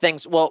a couple of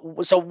things. Well,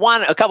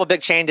 a couple of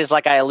big changes,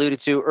 like I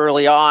alluded to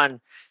early on,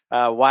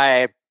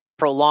 why I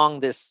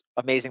prolonged this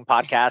amazing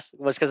podcast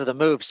was because of the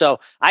move. So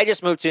I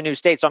just moved to a new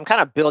state. So I'm kind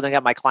of building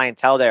up my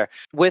clientele there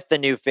with the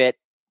NeuFit.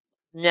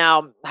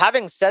 Now,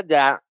 having said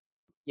that,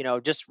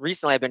 just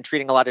recently I've been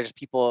treating a lot of just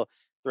people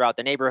throughout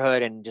the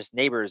neighborhood and just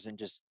neighbors and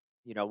just,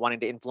 wanting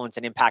to influence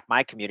and impact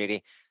my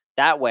community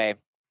that way.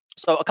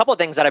 So a couple of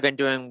things that I've been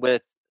doing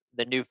with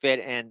the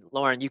NeuFit, and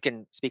Lauren, you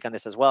can speak on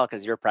this as well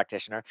because you're a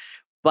practitioner.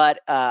 But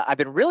I've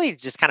been really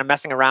just kind of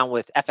messing around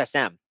with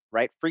FSM,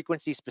 right?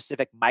 Frequency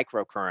specific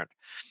microcurrent.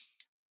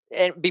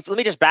 And let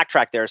me just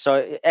backtrack there.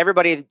 So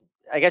everybody,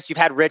 I guess you've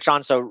had Rich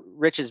on. So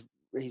Rich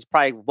he's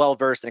probably well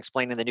versed in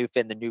explaining the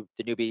NeuFit and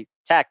the newbie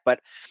tech.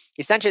 But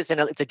essentially, it's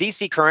a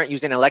DC current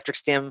using electric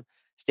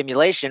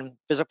stimulation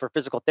for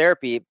physical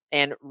therapy.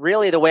 And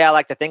really, the way I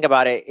like to think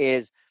about it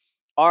is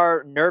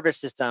our nervous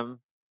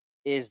system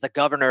is the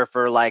governor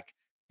for like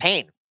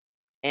pain,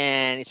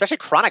 and especially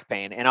chronic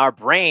pain. And our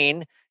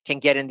brain can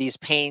get in these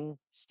pain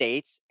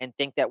states and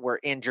think that we're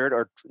injured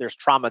or there's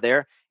trauma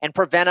there and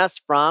prevent us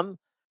from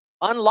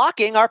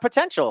unlocking our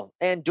potential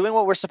and doing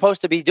what we're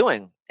supposed to be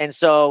doing. And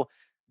so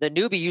the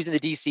newbie using the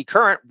DC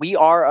current, we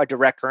are a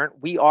direct current.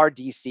 We are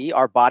DC.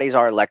 Our bodies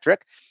are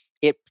electric.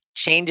 It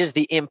changes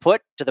the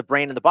input to the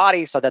brain and the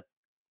body so that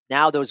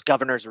now those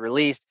governors are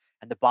released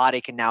and the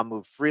body can now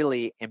move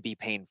freely and be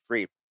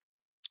pain-free.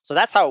 So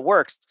that's how it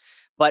works.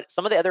 But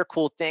some of the other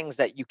cool things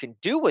that you can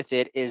do with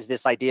it is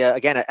this idea,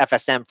 again, an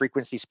FSM,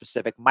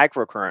 frequency-specific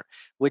microcurrent,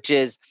 which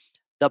is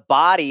the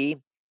body.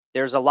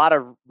 There's a lot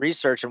of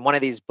research in one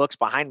of these books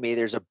behind me.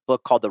 There's a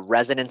book called The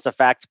Resonance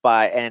Effect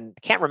and I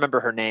can't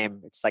remember her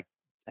name. It's like,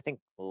 I think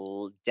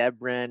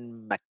Deborah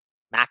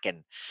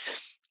Mackin.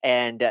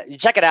 And you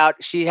check it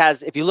out. She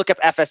has, if you look up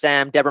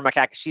FSM, Deborah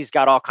Mackin, she's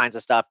got all kinds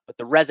of stuff, but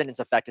The Resonance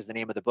Effect is the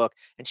name of the book.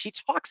 And she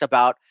talks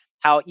about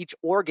how each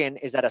organ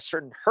is at a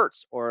certain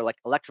hertz or like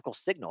electrical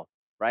signal.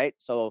 Right.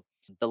 So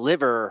the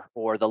liver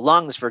or the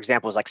lungs, for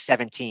example, is like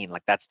 17,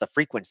 like that's the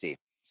frequency.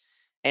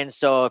 And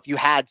so if you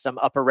had some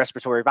upper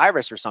respiratory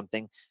virus or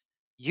something,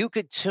 you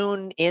could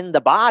tune in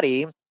the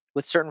body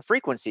with certain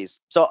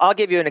frequencies. So I'll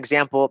give you an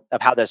example of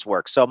how this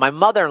works. So my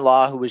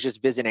mother-in-law, who was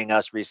just visiting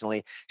us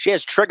recently, she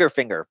has trigger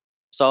finger.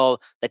 So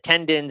the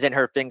tendons in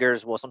her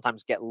fingers will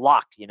sometimes get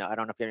locked. I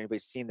don't know if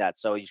anybody's seen that.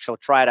 So she'll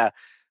try to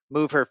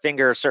move her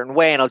finger a certain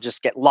way and it'll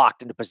just get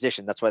locked into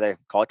position. That's why they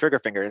call it trigger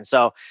finger. And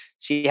so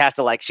she has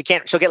to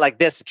she'll get like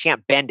this. She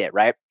can't bend it.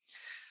 Right.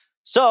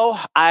 So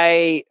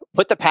I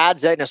put the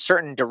pads in a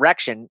certain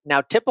direction. Now,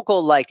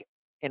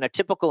 in a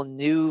typical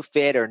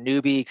NeuFit or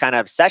newbie kind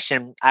of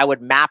session, I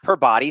would map her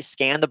body,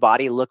 scan the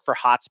body, look for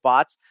hot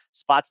spots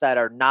that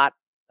are not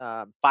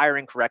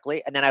firing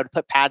correctly. And then I would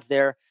put pads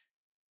there,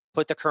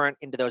 put the current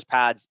into those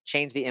pads,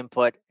 change the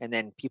input, and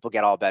then people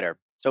get all better.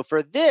 So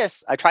for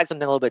this, I tried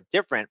something a little bit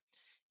different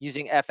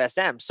using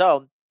FSM.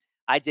 So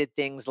I did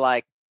things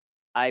like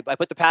I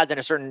put the pads in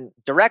a certain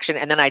direction,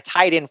 and then I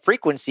tied in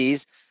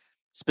frequencies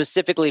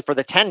specifically for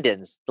the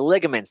tendons, the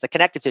ligaments, the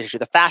connective tissue,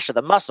 the fascia,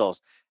 the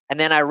muscles. And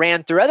then I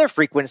ran through other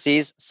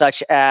frequencies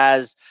such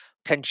as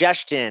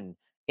congestion,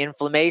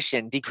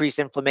 inflammation, decrease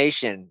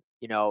inflammation,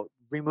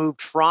 remove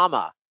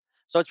trauma.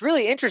 So it's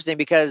really interesting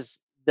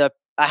because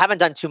I haven't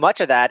done too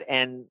much of that.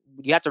 And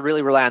you have to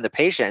really rely on the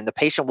patient. And the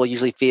patient will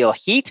usually feel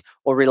heat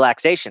or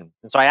relaxation.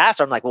 And so I asked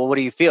her, I'm like, well, what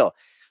do you feel?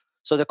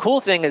 So the cool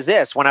thing is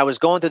this, when I was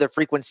going through the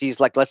frequencies,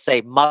 like let's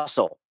say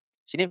muscle,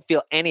 she didn't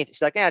feel anything.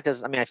 She's like, yeah, it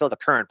does. I mean, I feel the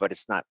current, but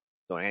it's not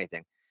doing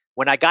anything.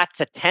 When I got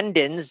to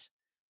tendons,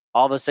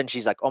 all of a sudden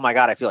she's like, oh my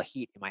God, I feel a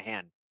heat in my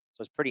hand.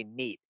 So it's pretty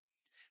neat.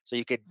 So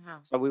you could, Wow.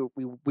 so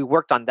we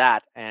worked on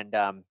that and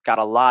got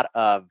a lot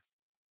of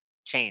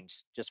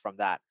change just from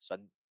that. So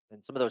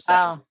and some of those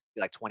sessions would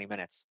be like 20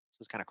 minutes. So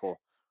it's kind of cool.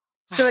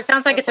 So it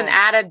sounds like So it's an cool.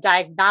 added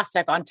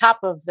diagnostic on top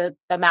of the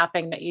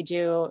mapping that you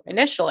do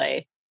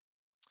initially,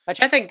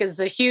 which I think is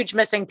a huge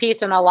missing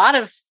piece in a lot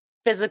of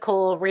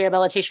physical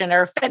rehabilitation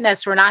or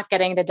fitness. We're not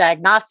getting the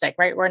diagnostic,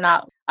 right? We're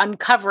not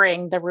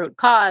uncovering the root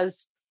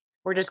cause.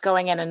 We're just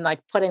going in and like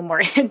putting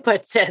more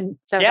inputs in.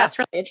 So that's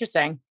really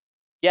interesting.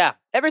 Yeah,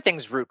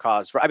 everything's root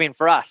cause. I mean,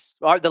 for us,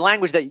 the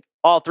language that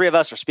all three of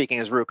us are speaking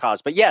is root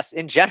cause. But yes,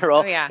 in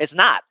general, it's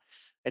not.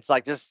 It's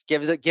like just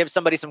give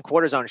somebody some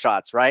cortisone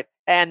shots, right?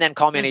 And then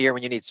call me in a year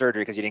when you need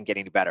surgery because you didn't get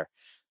any better.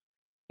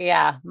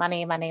 Yeah,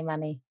 money, money,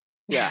 money.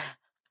 Yeah.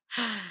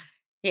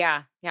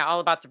 Yeah, all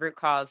about the root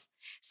cause.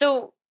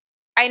 So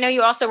I know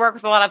you also work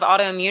with a lot of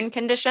autoimmune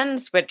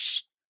conditions,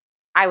 which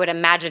I would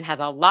imagine has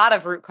a lot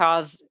of root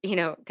cause,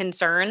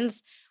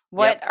 concerns.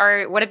 What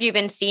have you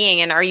been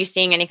seeing? And are you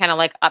seeing any kind of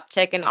like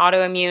uptick in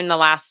autoimmune the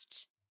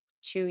last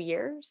 2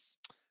 years?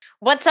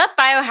 What's up,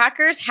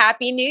 biohackers?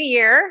 Happy New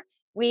Year.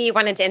 We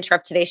wanted to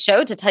interrupt today's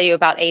show to tell you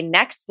about a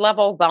next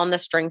level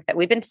wellness drink that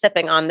we've been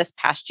sipping on this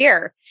past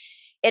year.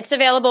 It's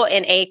available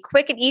in a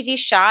quick and easy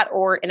shot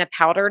or in a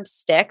powdered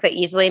stick that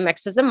easily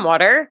mixes in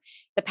water.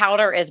 The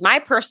powder is my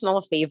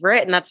personal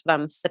favorite, and that's what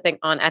I'm sipping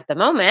on at the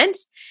moment.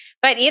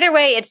 But either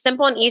way, it's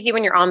simple and easy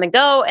when you're on the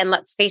go. And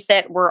let's face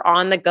it, we're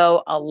on the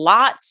go a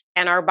lot,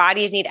 and our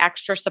bodies need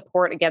extra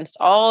support against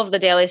all of the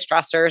daily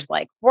stressors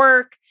like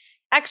work,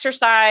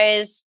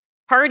 exercise,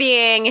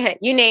 partying,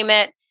 you name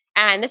it.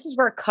 And this is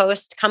where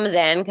Coast comes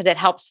in because it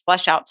helps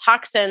flush out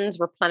toxins,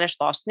 replenish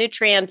lost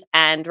nutrients,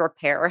 and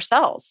repair our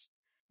cells.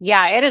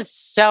 Yeah, it is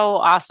so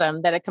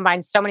awesome that it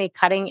combines so many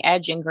cutting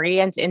edge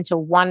ingredients into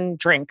one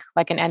drink,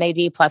 like an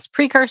NAD plus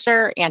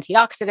precursor,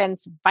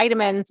 antioxidants,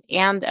 vitamins,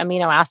 and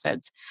amino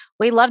acids.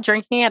 We love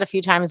drinking it a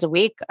few times a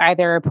week,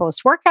 either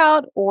post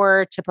workout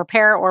or to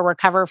prepare or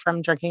recover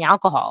from drinking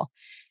alcohol.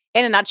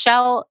 In a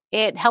nutshell,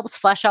 it helps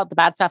flush out the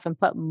bad stuff and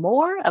put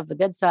more of the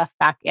good stuff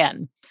back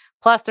in.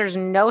 Plus, there's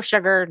no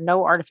sugar,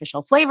 no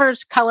artificial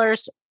flavors,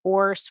 colors,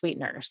 or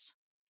sweeteners.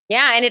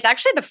 Yeah, and it's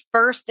actually the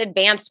first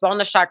advanced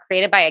wellness shot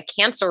created by a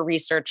cancer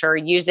researcher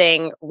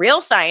using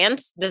real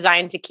science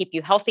designed to keep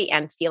you healthy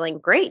and feeling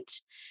great.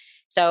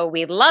 So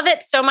we love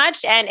it so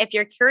much. And if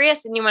you're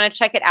curious and you want to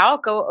check it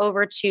out, go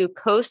over to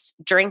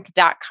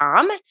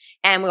coastdrink.com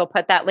and we'll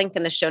put that link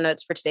in the show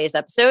notes for today's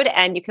episode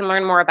and you can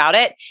learn more about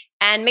it.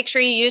 And make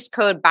sure you use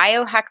code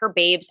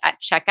BiohackerBabes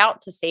at checkout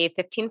to save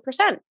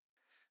 15%.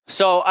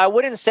 So I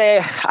wouldn't say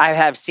I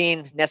have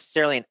seen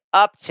necessarily an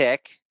uptick.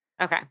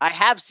 Okay. I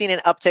have seen an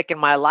uptick in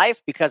my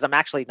life because I'm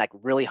actually like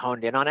really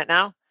honed in on it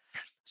now.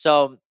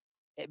 So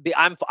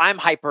I'm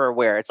hyper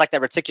aware. It's like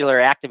that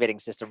reticular activating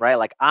system, right?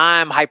 Like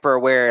I'm hyper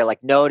aware,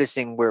 like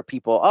noticing where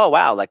people, oh,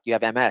 wow, like you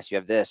have MS, you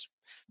have this.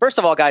 First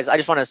of all, guys, I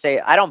just want to say,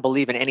 I don't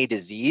believe in any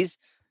disease.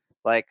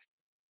 Like,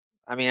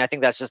 I mean, I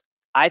think that's just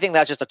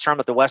a term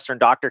that the Western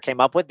doctor came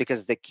up with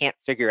because they can't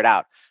figure it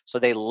out. So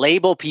they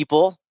label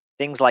people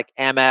things like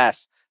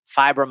MS,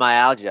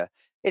 fibromyalgia.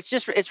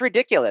 It's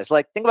ridiculous.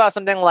 Like think about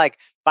something like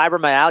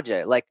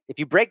fibromyalgia. Like if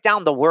you break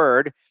down the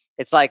word,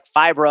 it's like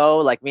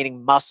fibro, like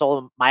meaning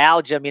muscle,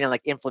 myalgia, meaning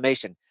like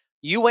inflammation.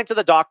 You went to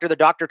the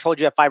doctor told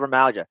you have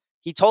fibromyalgia.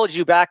 He told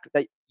you back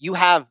that you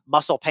have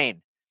muscle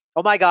pain.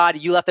 Oh my God,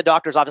 you left the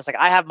doctor's office like,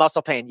 I have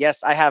muscle pain.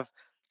 Yes, I have.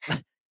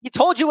 He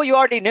told you what you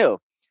already knew.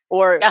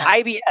 Or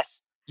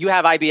IBS. You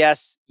have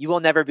IBS. You'll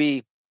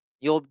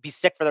be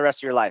sick for the rest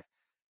of your life.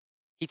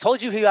 He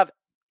told you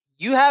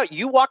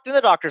you walked in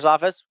the doctor's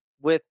office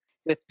with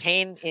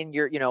pain in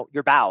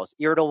your bowels,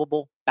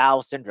 irritable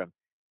bowel syndrome.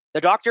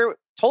 The doctor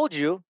told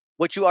you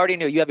what you already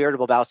knew. You have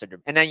irritable bowel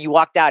syndrome. And then you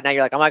walked out. Now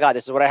you're like, oh my God,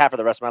 this is what I have for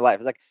the rest of my life.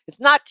 It's like, it's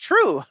not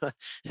true.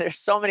 There's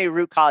so many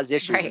root cause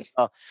issues. Right. And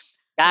so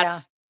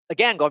that's,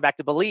 again, going back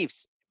to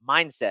beliefs,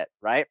 mindset,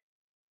 right?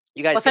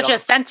 You guys. Well, such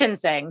as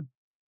sentencing.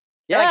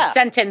 Yeah. Like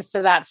sentenced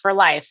to that for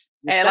life.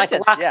 It like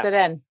locks it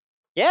in.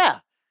 Yeah.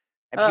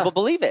 And people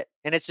believe it.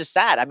 And it's just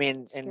sad. I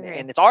mean,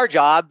 and it's our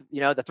job,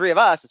 the three of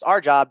us, it's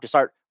our job to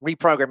start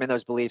reprogramming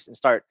those beliefs and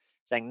start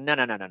saying, no.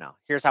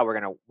 Here's how we're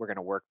going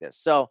to work this.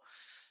 So,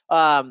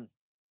 so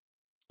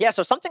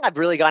something I've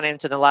really gotten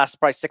into in the last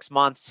probably 6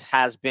 months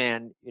has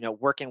been,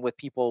 working with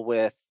people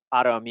with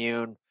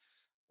autoimmune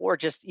or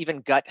just even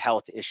gut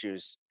health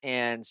issues.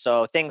 And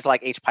so things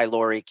like H.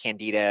 pylori,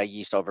 candida,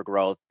 yeast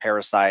overgrowth,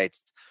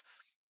 parasites.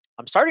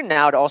 I'm starting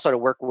now to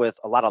work with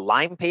a lot of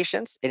Lyme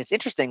patients. And it's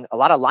interesting, a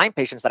lot of Lyme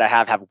patients that I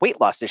have weight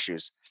loss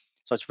issues.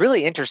 So it's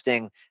really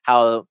interesting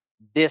how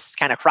this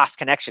kind of cross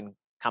connection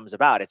comes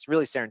about. It's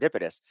really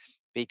serendipitous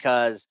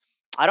because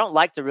I don't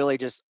like to really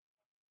just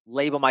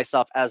label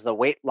myself as the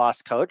weight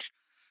loss coach.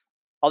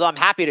 Although I'm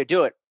happy to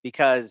do it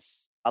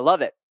because I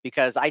love it.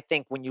 Because I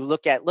think when you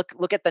look at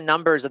the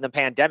numbers of the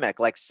pandemic,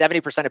 like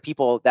 70% of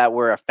people that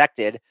were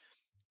affected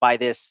by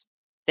this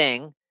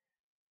thing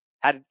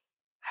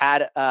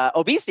had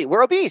obesity.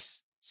 We're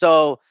obese.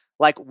 So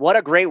like, what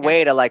a great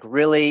way to like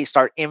really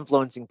start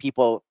influencing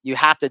people. You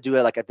have to do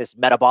it like at this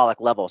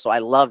metabolic level. So I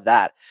love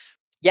that.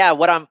 Yeah,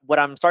 what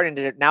I'm starting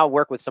to now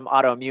work with some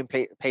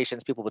autoimmune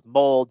patients, people with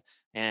mold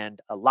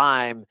and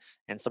Lyme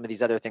and some of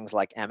these other things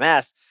like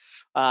MS.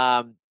 So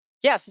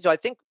I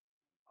think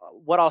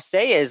what I'll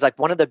say is like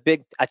one of the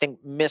big, I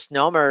think,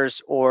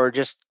 misnomers, or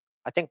just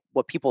I think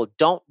what people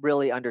don't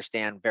really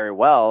understand very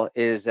well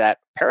is that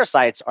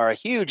parasites are a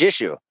huge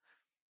issue,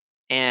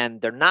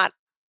 and they're not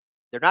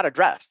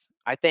addressed.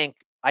 I think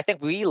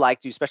we like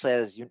to, especially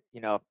as you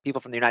know,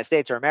 people from the United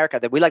States or America,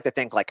 that we like to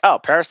think like, oh,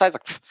 parasites,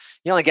 like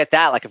you only get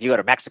that like if you go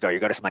to Mexico, you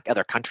go to some like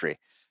other country.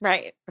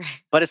 Right.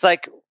 But it's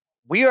like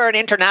we are an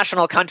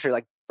international country.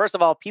 Like, first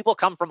of all, people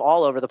come from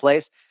all over the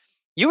place.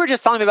 You were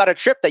just telling me about a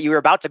trip that you were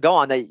about to go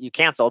on that you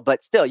canceled,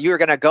 but still you were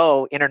going to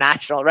go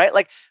international, right?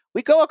 Like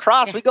we go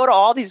across, we go to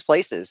all these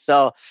places.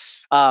 So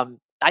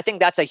I think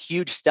that's a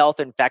huge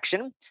stealth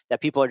infection that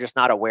people are just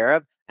not aware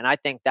of. And I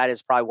think that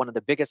is probably one of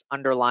the biggest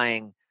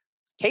underlying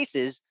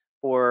cases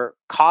for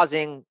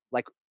causing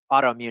like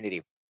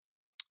autoimmunity.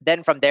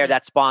 Then from there,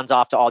 that spawns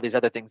off to all these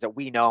other things that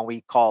we know and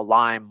we call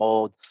Lyme,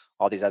 mold,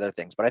 all these other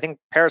things. But I think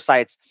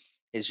parasites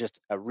is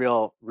just a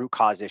real root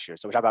cause issue.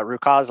 So we talk about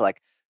root cause,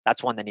 like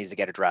that's one that needs to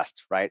get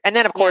addressed, right? And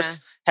then of course,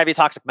 heavy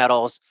toxic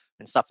metals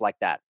and stuff like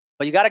that.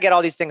 But you got to get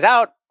all these things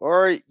out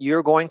or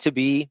you're going to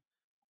be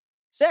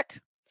sick.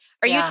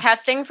 Are you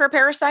testing for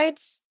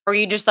parasites? Or are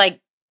you just like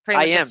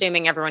pretty much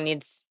assuming everyone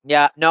needs?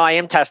 Yeah, no, I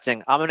am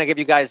testing. I'm going to give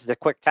you guys the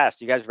quick test.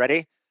 You guys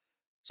ready?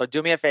 So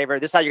do me a favor.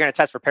 This is how you're going to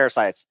test for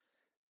parasites.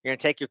 You're going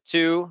to take your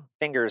 2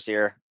 fingers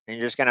here and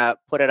you're just going to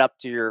put it up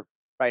to your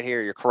right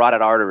here, your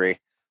carotid artery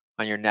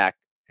on your neck.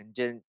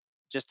 And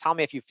just tell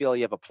me if you feel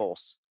you have a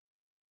pulse.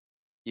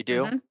 You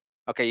do? Mm-hmm.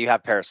 Okay, you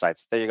have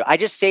parasites. There you go. I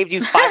just saved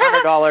you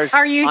 $500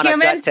 Are you on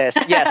human? a gut test.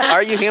 Yes.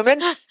 Are you human?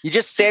 You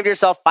just saved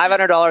yourself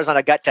 $500 on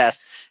a gut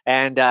test.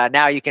 And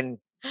now you can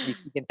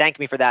thank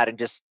me for that and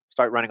just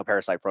start running a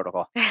parasite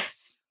protocol.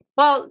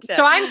 Well,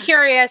 so I'm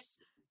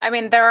curious. I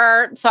mean, there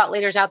are thought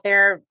leaders out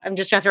there. I'm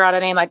just going to throw out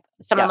a name like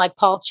someone like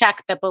Paul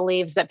Chek that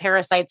believes that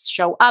parasites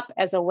show up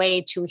as a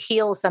way to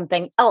heal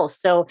something else.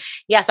 So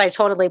yes, I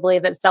totally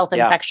believe that stealth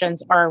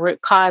infections are a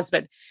root cause,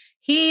 but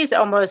he's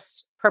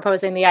almost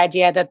proposing the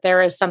idea that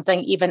there is something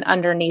even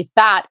underneath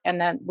that. And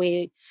then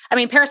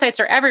parasites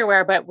are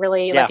everywhere, but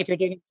really like if you're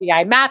doing a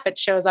GI map, it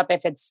shows up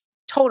if it's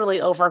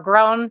totally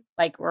overgrown,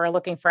 like we're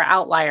looking for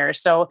outliers.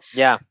 So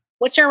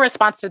what's your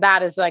response to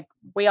that? Is like,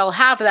 we all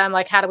have them.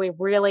 Like, how do we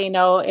really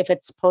know if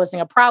it's posing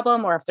a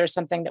problem or if there's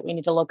something that we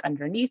need to look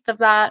underneath of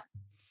that?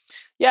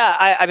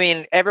 Yeah. I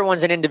mean,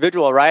 everyone's an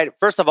individual, right?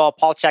 First of all,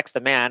 Paul Chek's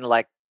the man.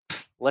 Like,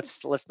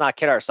 let's not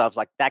kid ourselves.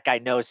 Like that guy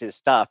knows his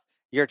stuff.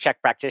 You're a Chek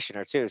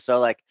practitioner too. So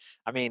like,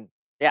 I mean,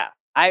 I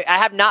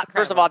have not, Incredible.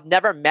 First of all, I've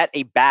never met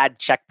a bad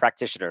Chek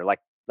practitioner. Like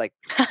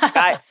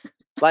guy,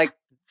 like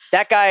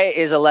that guy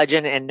is a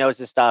legend and knows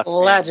his stuff.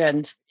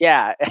 Legend.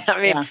 And,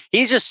 I mean,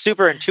 he's just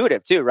super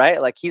intuitive too,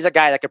 right? Like he's a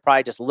guy that could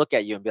probably just look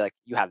at you and be like,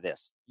 you have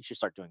this, you should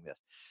start doing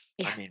this.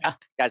 I mean, the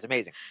guy's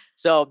amazing.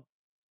 So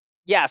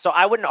so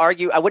I wouldn't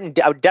argue. I would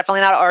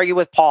definitely not argue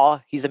with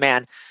Paul. He's the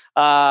man.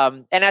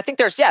 And I think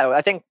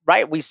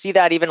right. We see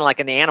that even like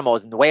in the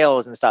animals and the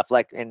whales and stuff,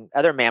 like in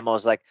other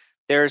mammals, like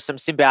there's some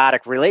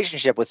symbiotic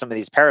relationship with some of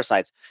these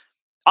parasites.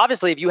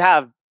 Obviously, if you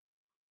have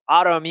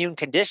autoimmune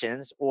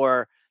conditions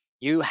or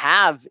you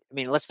have,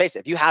 let's face it,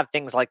 if you have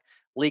things like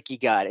leaky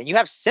gut and you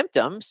have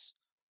symptoms,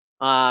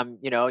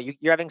 you're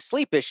having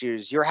sleep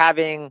issues, you're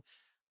having,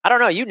 I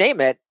don't know, you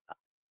name it.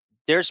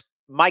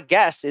 My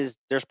guess is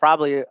there's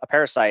probably a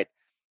parasite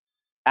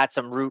at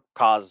some root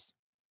cause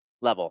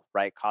level,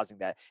 right? Causing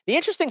that. The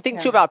interesting thing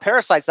too about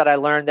parasites that I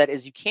learned that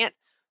is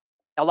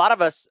a lot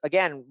of us,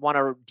 again, want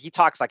to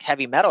detox like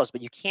heavy metals,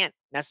 but you can't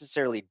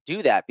necessarily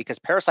do that because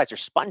parasites are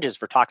sponges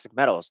for toxic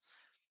metals.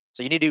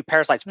 So you need to do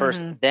parasites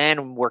first,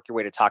 then work your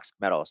way to toxic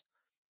metals.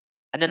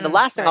 And then the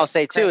last thing I'll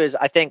say too is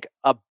I think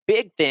a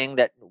big thing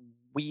that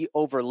we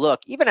overlook,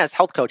 even as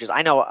health coaches,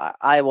 I know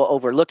I will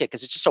overlook it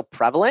because it's just so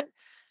prevalent.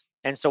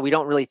 And so we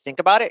don't really think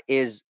about it,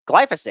 is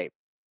glyphosate.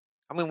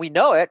 We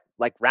know it,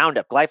 like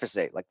Roundup,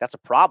 glyphosate, like that's a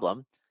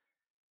problem.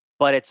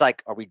 But it's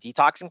like, are we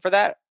detoxing for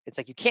that? It's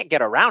like, you can't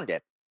get around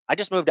it. I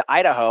just moved to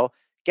Idaho.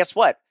 Guess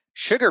what?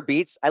 Sugar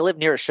beets. I live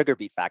near a sugar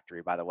beet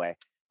factory, by the way.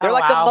 They're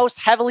the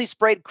most heavily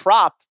sprayed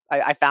crop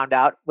I found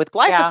out with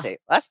glyphosate.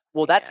 That's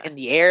in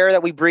the air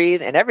that we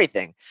breathe and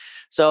everything.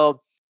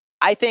 So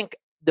I think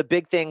the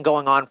big thing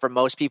going on for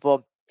most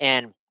people,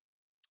 and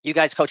you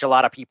guys coach a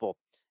lot of people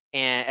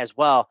and as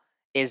well,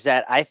 is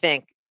that I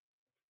think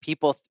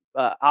people,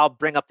 I'll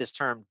bring up this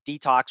term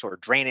detox or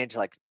drainage.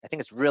 Like, I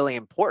think it's really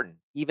important,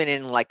 even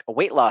in like a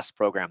weight loss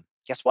program.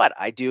 Guess what?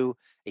 I do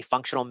a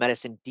functional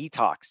medicine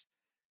detox.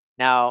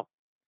 Now,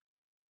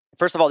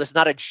 first of all, this is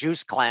not a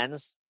juice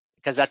cleanse.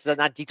 because that's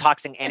not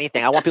detoxing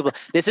anything. I want people,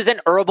 this isn't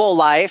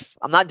Herbalife.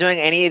 I'm not doing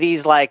any of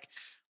these like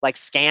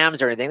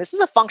scams or anything. This is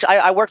a function.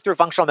 I work through a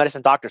functional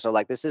medicine doctor. So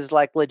like, this is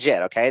like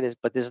legit. Okay.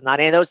 But this is not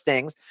any of those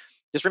things.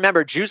 Just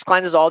remember, juice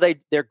cleanses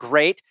they're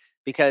great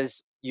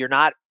because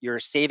you're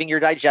saving your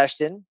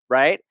digestion,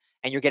 right?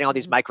 And you're getting all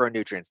these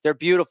micronutrients. They're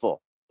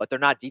beautiful, but they're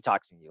not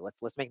detoxing you.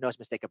 Let's make no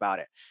mistake about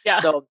it. Yeah.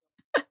 So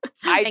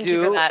Thank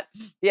you for that.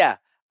 Yeah.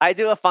 I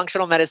do a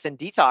functional medicine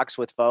detox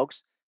with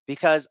folks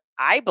because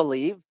I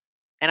believe,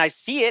 and I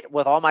see it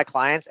with all my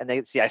clients, and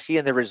I see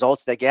in the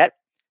results they get,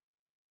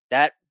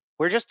 that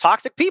we're just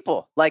toxic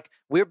people. Like,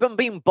 we've been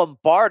being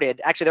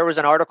bombarded. Actually, there was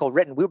an article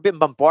written, we've been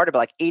bombarded by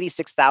like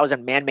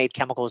 86,000 man-made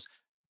chemicals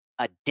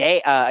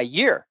a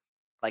year,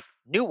 like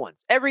new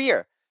ones every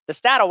year. The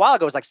stat a while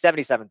ago was like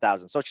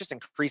 77,000. So it's just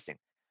increasing.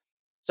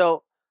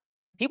 So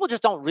people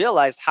just don't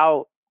realize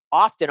how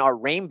often our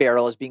rain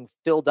barrel is being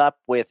filled up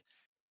with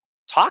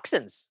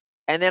toxins.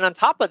 And then on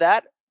top of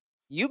that,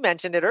 you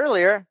mentioned it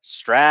earlier,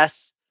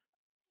 stress,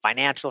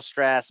 financial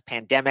stress,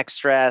 pandemic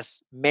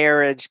stress,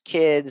 marriage,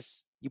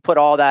 kids. You put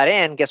all that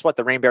in, guess what?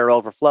 The rain barrel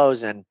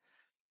overflows and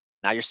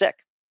now you're sick.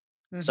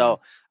 So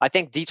I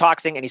think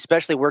detoxing, and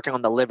especially working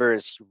on the liver,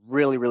 is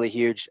really, really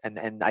huge.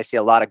 And I see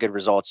a lot of good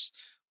results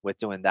with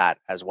doing that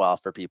as well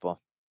for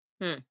people.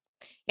 Yeah,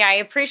 I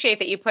appreciate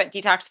that you put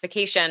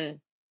detoxification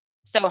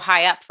so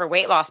high up for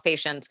weight loss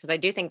patients, because I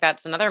do think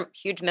that's another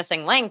huge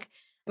missing link.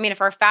 I mean,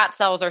 if our fat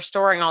cells are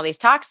storing all these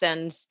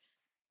toxins,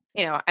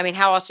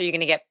 how else are you going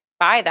to get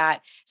by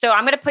that? So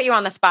I'm going to put you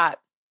on the spot.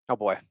 Oh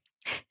boy.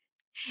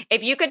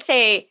 If you could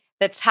say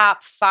the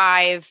top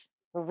 5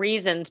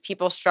 reasons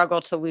people struggle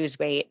to lose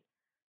weight,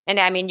 and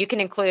I mean, you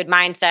can include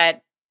mindset,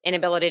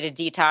 inability to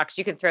detox,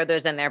 you can throw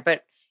those in there.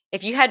 But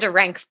if you had to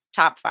rank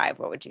top 5,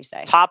 what would you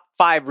say? Top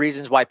 5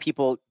 reasons why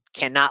people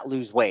cannot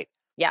lose weight.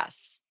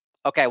 Yes.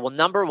 Okay. Well,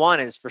 number 1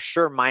 is for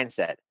sure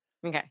mindset.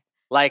 Okay.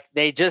 Like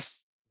they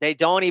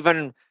don't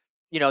even,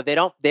 they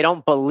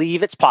don't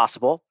believe it's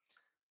possible.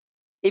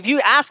 If you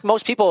ask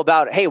most people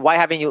about, hey,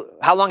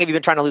 how long have you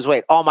been trying to lose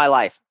weight? All my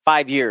life,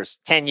 5 years,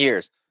 10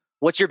 years.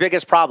 What's your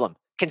biggest problem?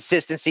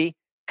 Consistency,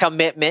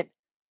 commitment,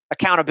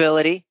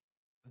 accountability,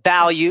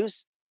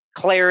 values,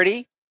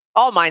 clarity,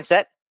 all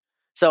mindset.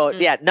 So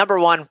yeah, number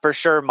 1 for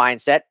sure,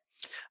 mindset.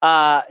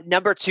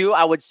 Number 2,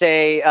 I would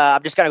say,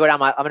 I'm just going to go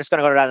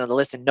down the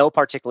list in no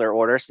particular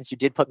order, since you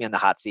did put me on the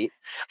hot seat.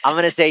 I'm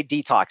going to say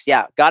detox.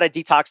 Yeah. Got to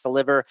detox the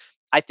liver.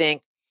 I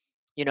think,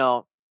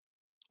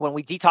 when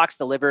we detox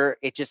the liver,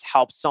 it just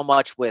helps so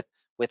much with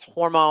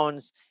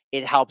hormones.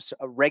 It helps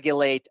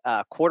regulate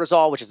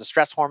cortisol, which is a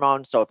stress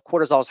hormone. So if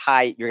cortisol is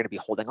high, you're going to be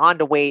holding on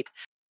to weight.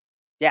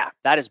 Yeah,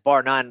 that is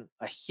bar none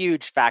a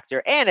huge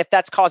factor. And if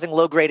that's causing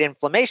low-grade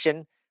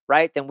inflammation,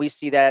 right, then we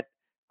see that.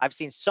 I've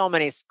seen so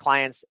many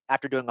clients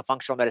after doing a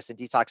functional medicine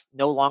detox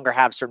no longer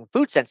have certain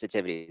food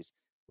sensitivities,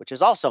 which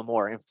is also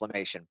more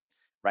inflammation,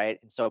 right?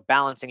 And so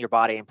balancing your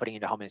body and putting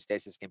it into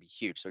homeostasis can be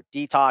huge. So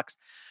detox.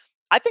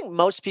 I think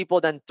most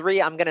people, then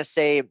 3, I'm going to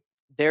say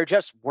they're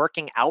just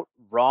working out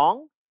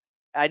wrong.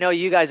 I know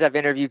you guys have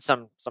interviewed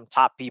some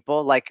top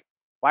people. Like,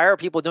 why are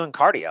people doing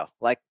cardio?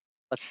 Like,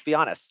 let's be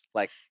honest.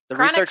 Like, the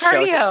Chronic research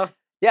cardio. shows it.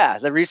 Yeah,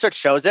 the research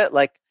shows it.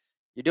 Like,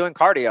 you're doing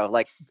cardio.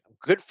 Like,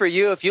 good for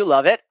you if you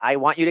love it. I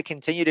want you to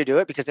continue to do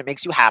it because it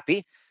makes you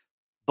happy,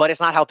 but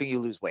it's not helping you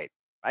lose weight,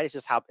 right? It's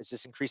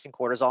just increasing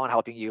cortisol and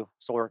helping you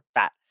store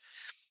fat.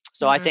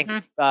 So I think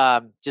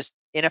just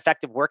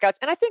ineffective workouts.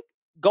 And I think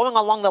going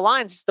along the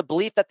lines, the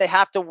belief that they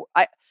have to,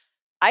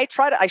 I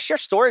share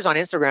stories on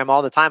Instagram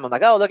all the time. I'm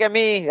like, oh, look at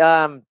me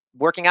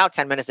working out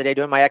 10 minutes a day,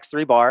 doing my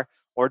X3 bar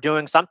or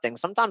doing something.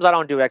 Sometimes I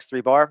don't do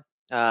X3 bar,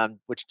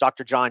 which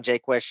Dr. John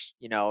Jaquish,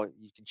 you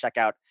can check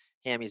out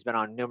him. He's been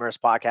on numerous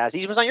podcasts.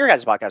 He was on your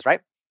guys' podcast, right?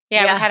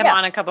 Yeah, we had him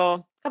on a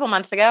couple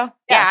months ago.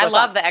 Yeah, so I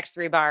love the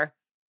X3 bar.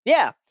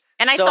 Yeah.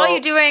 And I saw you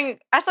doing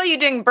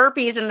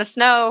burpees in the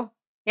snow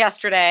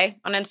yesterday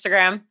on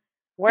Instagram.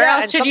 Where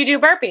else should you do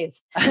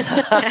burpees?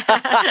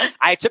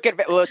 I took it.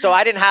 So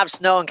I didn't have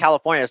snow in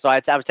California. So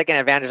I was taking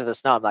advantage of the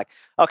snow. I'm like,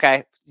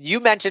 okay, you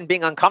mentioned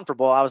being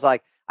uncomfortable. I was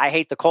like, I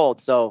hate the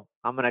cold. So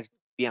I'm going to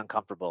be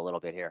uncomfortable a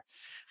little bit here.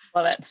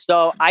 Love it.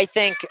 So I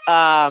think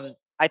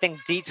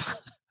detox.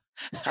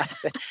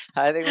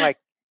 I think like,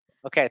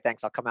 okay,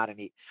 thanks. I'll come out and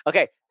eat.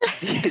 Okay.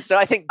 So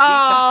I think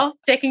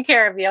taking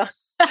care of you.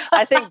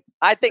 I think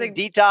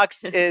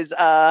detox is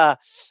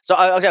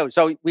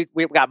so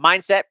we got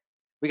mindset,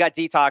 we got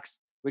detox,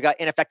 we got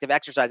ineffective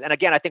exercise. And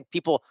again, I think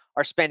people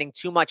are spending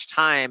too much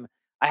time.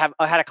 I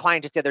had a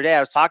client just the other day. I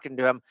was talking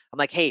to him. I'm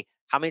like, hey,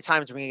 how many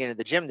times are we going to get into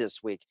the gym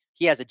this week?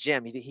 He has a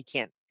gym. He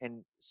can't.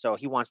 And so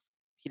he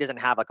doesn't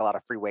have like a lot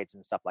of free weights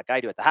and stuff like I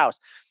do at the house.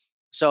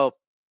 So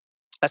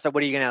I said,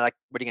 what are you going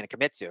to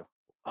commit to?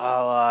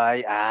 Oh,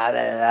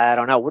 I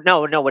don't know.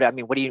 No.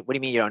 What do you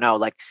mean you don't know?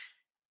 Like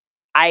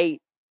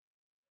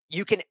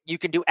you can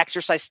do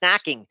exercise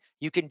snacking.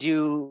 You can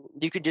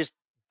just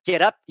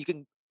get up. You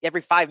can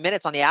every 5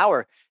 minutes on the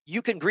hour,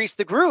 you can grease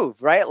the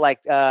groove, right? Like,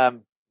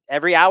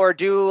 every hour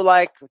do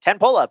like 10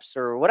 pull-ups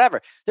or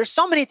whatever. There's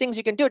so many things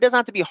you can do. It doesn't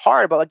have to be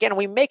hard, but again,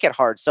 we make it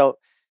hard. So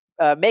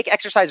make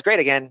exercise great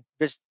again,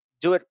 just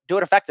do it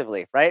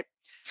effectively, right?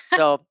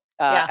 So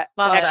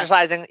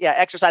exercising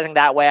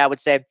that way, I would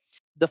say.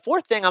 The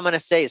fourth thing I'm going to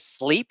say is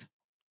sleep.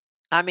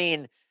 I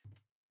mean,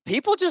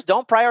 people just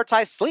don't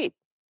prioritize sleep.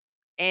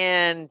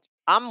 And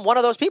I'm one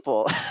of those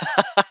people.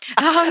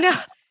 Oh no.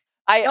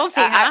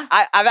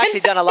 I've actually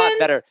done a lot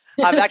better.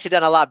 I've actually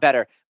done a lot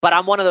better, but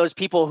I'm one of those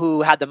people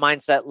who had the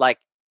mindset like,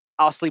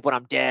 I'll sleep when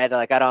I'm dead.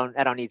 Like I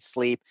don't need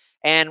sleep.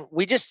 And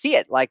we just see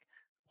it. Like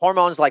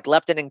hormones like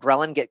leptin and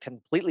ghrelin get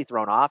completely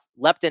thrown off.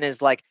 Leptin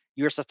is like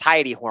your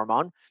satiety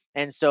hormone.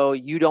 And so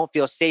you don't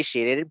feel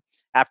satiated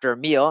after a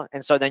meal.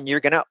 And so then you're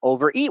going to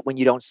overeat when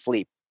you don't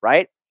sleep,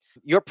 right?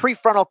 Your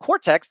prefrontal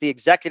cortex, the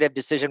executive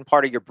decision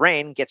part of your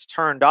brain, gets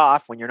turned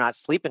off when you're not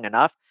sleeping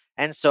enough.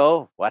 And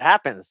so what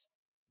happens?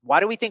 Why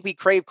do we think we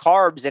crave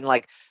carbs and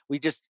like we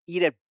just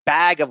eat a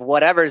bag of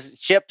whatever's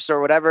chips or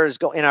whatever is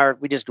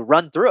we just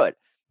run through it?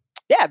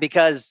 Yeah,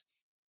 because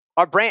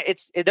our brain,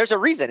 there's a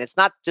reason. It's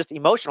not just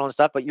emotional and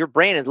stuff, but your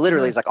brain is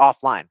literally is like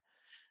offline.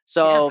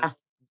 So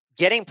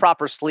getting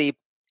proper sleep,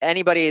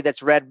 anybody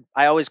that's read,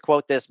 I always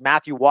quote this,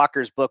 Matthew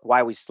Walker's book,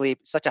 Why We Sleep,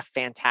 such a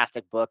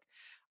fantastic book.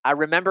 I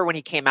remember when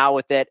he came out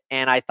with it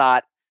and I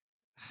thought,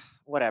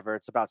 whatever,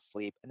 it's about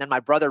sleep. And then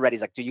my brother read,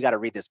 he's like, dude, you got to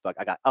read this book.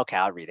 I got, okay,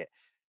 I'll read it.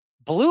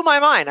 Blew my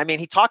mind. I mean,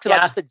 he talks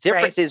about just the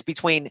differences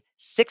between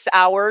 6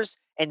 hours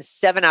and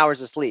 7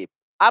 hours of sleep.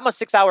 I'm a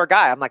 6 hour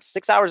guy. I'm like,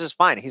 6 hours is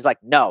fine. He's like,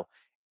 no,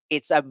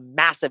 it's a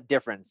massive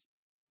difference.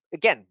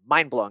 Again,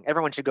 mind blowing.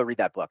 Everyone should go read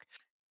that book.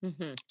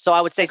 Mm-hmm. So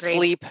I would say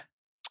sleep.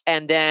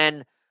 And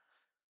then,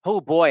 oh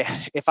boy,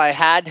 if I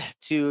had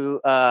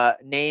to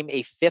name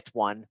a fifth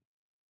one,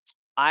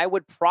 I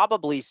would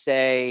probably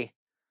say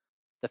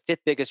the fifth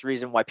biggest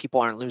reason why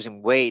people aren't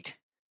losing weight.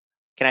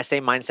 Can I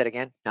say mindset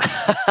again?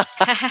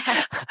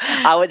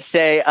 I would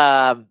say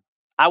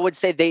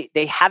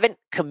they haven't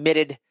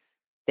committed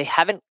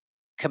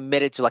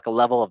to like a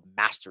level of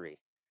mastery.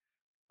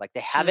 Like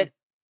they haven't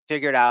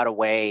figured out a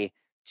way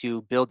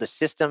to build the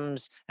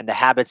systems and the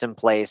habits in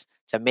place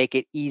to make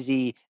it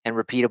easy and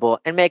repeatable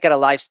and make it a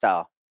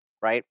lifestyle,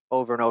 right?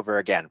 Over and over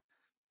again.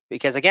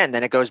 Because again,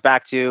 then it goes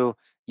back to,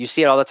 you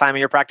see it all the time in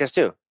your practice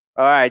too.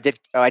 All right,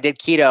 I did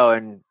keto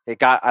and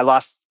I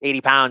lost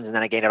 80 pounds and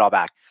then I gained it all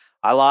back.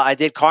 I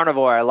did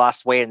carnivore, I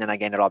lost weight and then I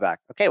gained it all back.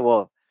 Okay,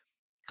 well,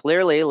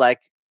 clearly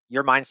like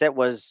your mindset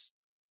was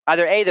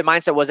either A, the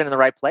mindset wasn't in the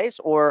right place,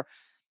 or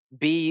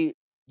B,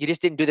 you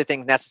just didn't do the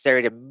things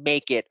necessary to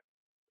make it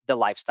the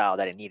lifestyle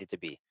that it needed to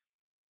be.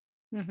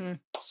 Mm-hmm.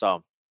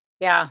 So.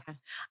 Yeah.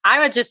 I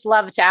would just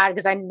love to add,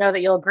 because I know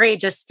that you'll agree,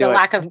 just the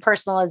lack of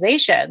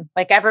personalization.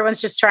 Like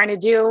everyone's just trying to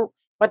do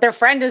what their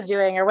friend is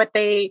doing or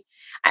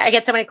I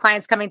get so many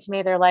clients coming to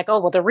me. They're like, oh,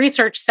 well, the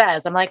research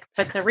says. I'm like,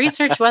 but the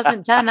research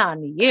wasn't done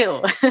on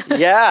you.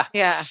 Yeah.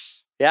 Yeah.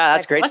 Yeah.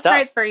 That's great what's stuff.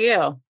 What's right for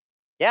you?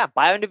 Yeah.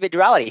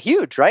 Bioindividuality.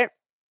 Huge, right?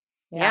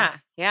 Yeah.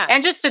 Yeah.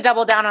 And just to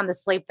double down on the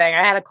sleep thing,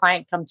 I had a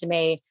client come to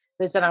me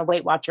who's been on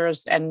Weight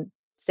Watchers and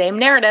same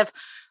narrative.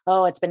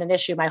 Oh, it's been an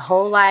issue my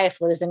whole life,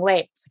 losing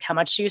weight. It's like, how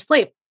much do you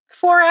sleep?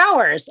 4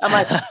 hours. I'm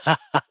like,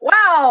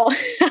 wow.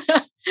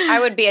 I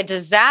would be a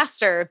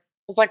disaster.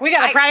 It's like, we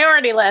got a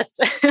priority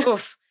list.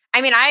 Oof.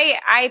 I mean,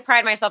 I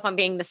pride myself on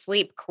being the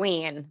sleep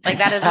queen. Like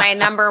that is my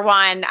number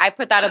one. I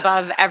put that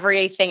above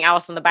everything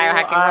else in the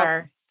biohacking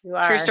world. You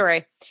are. True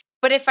story.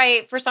 But if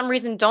I, for some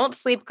reason, don't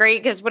sleep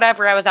great because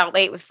whatever, I was out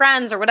late with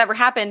friends or whatever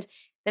happened,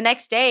 the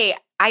next day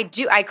I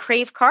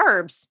crave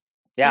carbs.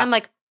 Yeah. And I'm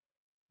like,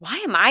 why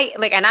am I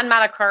like, and I'm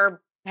not a carb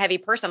heavy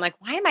person. I'm like,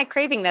 why am I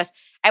craving this?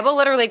 I will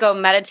literally go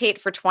meditate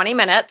for 20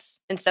 minutes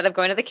instead of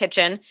going to the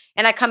kitchen.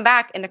 And I come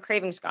back and the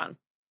craving's gone.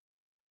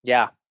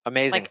 Yeah.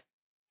 Amazing.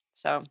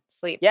 So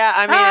sleep. Yeah.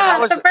 I mean, I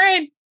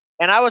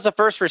was a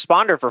first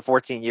responder for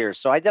 14 years.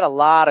 So I did a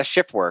lot of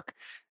shift work.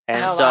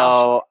 And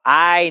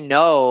I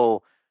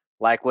know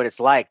like what it's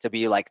like to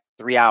be like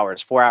 3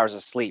 hours, 4 hours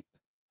of sleep.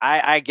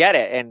 I get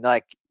it. And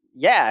like,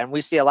 yeah. And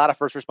we see a lot of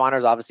first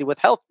responders, obviously with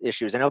health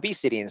issues and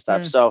obesity and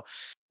stuff. So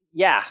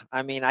yeah,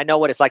 I mean, I know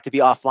what it's like to be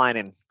offline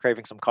and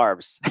craving some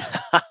carbs.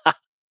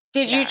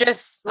 Did you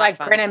just like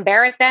grin and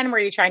bear it then? Were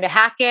you trying to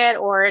hack it,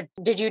 or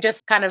did you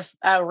just kind of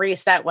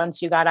reset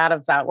once you got out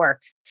of that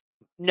work?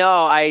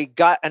 No, I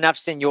got enough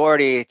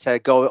seniority to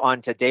go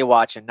on to day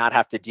watch and not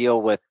have to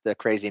deal with the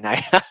crazy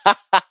night.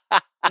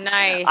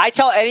 Nice. I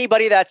tell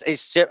anybody that's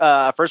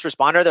a first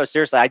responder though,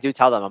 seriously, I do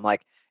tell them, I'm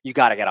like, you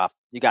got to get off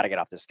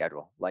this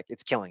schedule. Like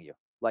it's killing you.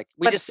 Like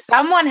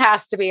someone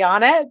has to be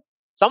on it.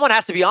 Someone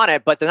has to be on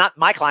it, but they're not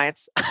my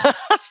clients.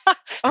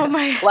 Oh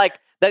my!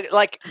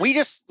 We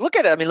just look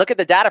at it. I mean, look at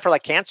the data for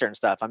like cancer and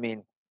stuff. I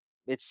mean,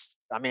 it's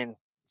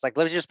like,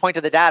 let's just point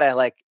to the data.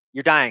 Like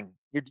you're dying,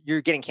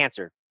 you're getting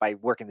cancer by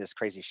working this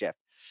crazy shift.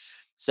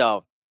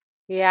 So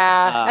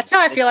yeah, that's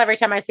how I feel every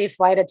time I see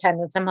flight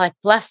attendants. I'm like,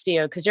 bless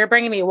you, because you're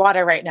bringing me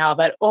water right now.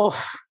 But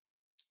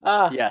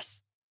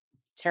yes,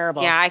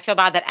 terrible. Yeah, I feel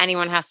bad that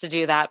anyone has to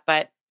do that,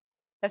 but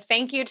a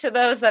thank you to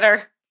those that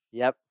are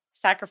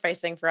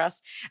sacrificing for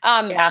us.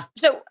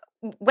 So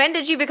when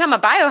did you become a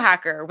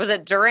biohacker? Was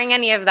it during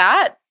any of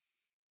that?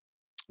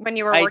 when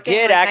you were I working?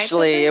 did like, night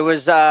actually. shifting? It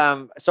was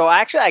so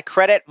actually I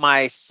credit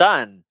my son. So actually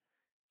I credit my son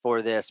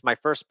for this, my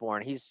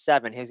firstborn. He's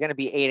 7. He's going to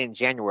be 8 in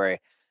January.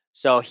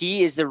 So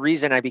he is the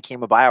reason I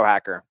became a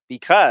biohacker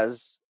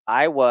because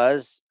I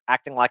was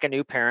acting like a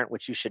new parent,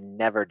 which you should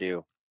never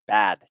do.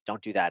 Bad.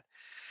 Don't do that.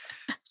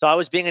 So I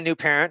was being a new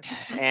parent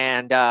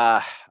and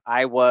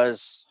I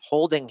was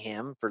holding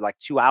him for like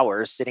 2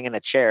 hours, sitting in a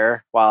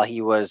chair while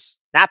he was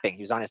napping.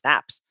 He was on his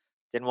naps.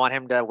 Didn't want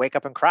him to wake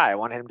up and cry. I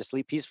wanted him to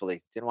sleep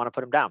peacefully. Didn't want to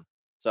put him down.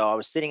 So I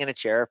was sitting in a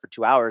chair for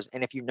 2 hours.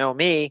 And if you know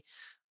me,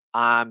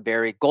 I'm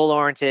very goal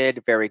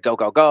oriented, very go,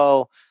 go,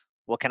 go.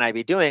 What can I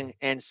be doing?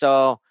 And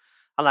so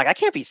I'm like, I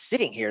can't be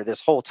sitting here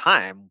this whole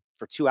time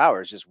for 2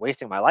 hours, just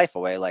wasting my life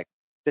away. Like,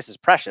 this is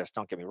precious.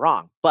 Don't get me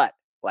wrong. But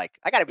like,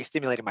 I got to be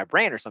stimulating my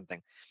brain or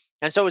something.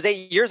 And so it was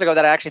 8 years ago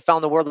that I actually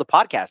found the world of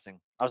podcasting.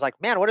 I was like,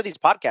 man, what are these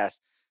podcasts?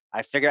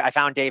 I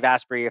found Dave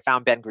Asprey, I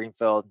found Ben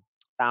Greenfield,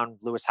 found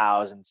Lewis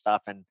Howes and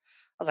stuff. And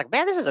I was like,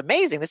 man, this is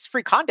amazing. This is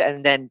free content.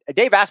 And then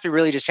Dave Asprey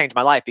really just changed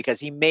my life because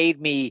he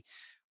made me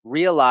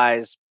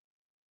realize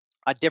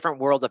a different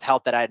world of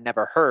health that I had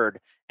never heard.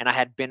 And I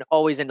had been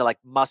always into like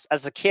muscle.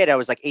 As a kid, I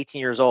was like 18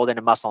 years old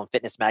into Muscle and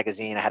Fitness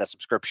magazine. I had a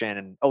subscription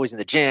and always in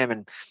the gym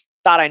and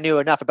thought I knew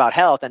enough about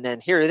health. And then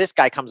here this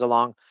guy comes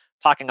along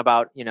talking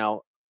about,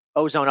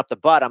 ozone up the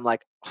butt. I'm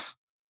like,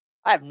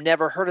 I have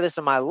never heard of this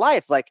in my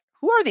life. Like,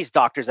 who are these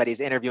doctors that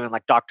he's interviewing,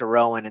 like Dr.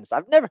 Rowan and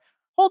stuff? I've never,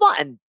 hold on.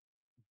 And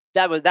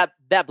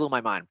that blew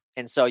my mind.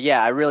 And so,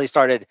 yeah, I really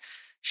started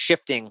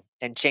shifting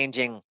and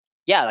changing.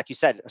 Yeah, like you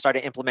said, I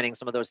started implementing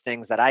some of those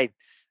things that I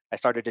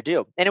started to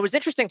do. And it was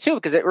interesting too,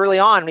 because early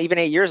on, even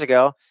 8 years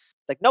ago,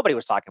 like nobody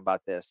was talking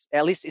about this,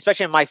 at least,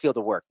 especially in my field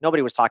of work.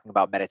 Nobody was talking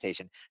about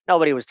meditation.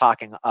 Nobody was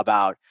talking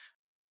about,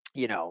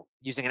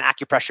 using an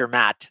acupressure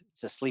mat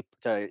to sleep,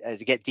 to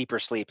get deeper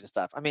sleep and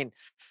stuff. I mean,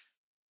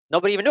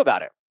 nobody even knew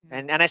about it.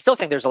 And I still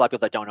think there's a lot of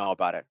people that don't know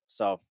about it.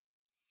 So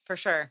For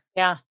sure.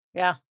 Yeah.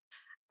 Yeah.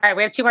 All right.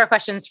 We have 2 more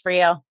questions for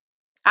you.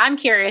 I'm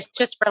curious,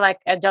 just for like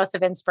a dose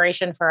of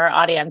inspiration for our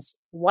audience.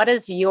 What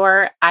is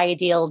your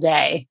ideal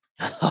day?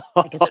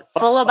 Like, is it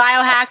full of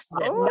biohacks? Is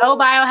it no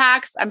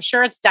biohacks? I'm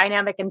sure it's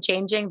dynamic and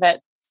changing, but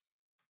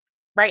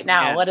right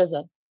now, Man. what is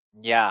it?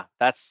 Yeah,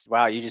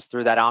 wow, you just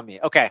threw that on me.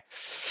 Okay.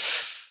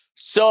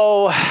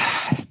 So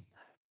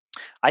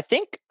I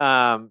think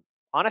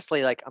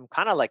honestly, like I'm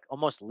kind of like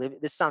almost living,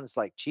 this sounds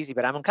like cheesy,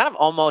 but I'm kind of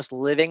almost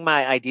living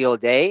my ideal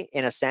day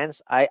in a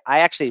sense. I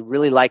actually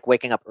really like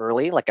waking up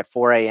early, like at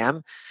 4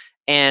 a.m.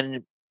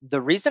 And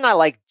the reason I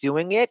like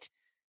doing it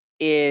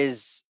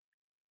is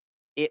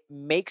it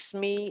makes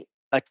me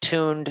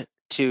attuned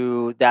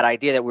to that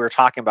idea that we were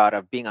talking about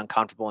of being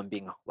uncomfortable and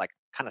being like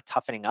kind of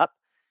toughening up,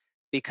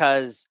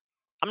 because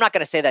I'm not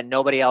going to say that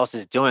nobody else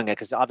is doing it,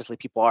 because obviously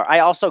people are. I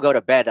also go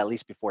to bed at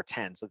least before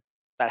 10. So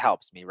that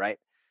helps me, right?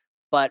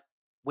 But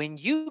when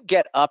you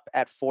get up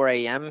at 4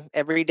 a.m.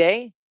 every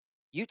day,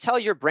 you tell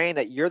your brain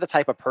that you're the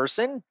type of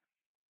person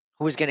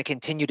who is going to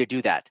continue to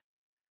do that.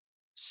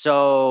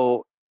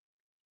 So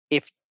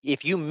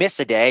if you miss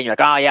a day and you're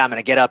like, oh yeah, I'm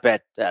going to get up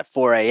at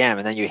 4 a.m.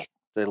 and then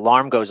the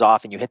alarm goes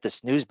off and you hit the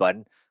snooze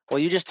button, well,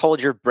 you just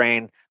told your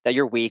brain that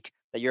you're weak,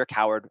 that you're a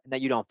coward, and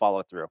that you don't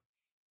follow through.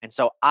 And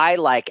so I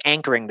like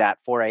anchoring that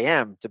 4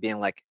 a.m. to being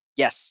like,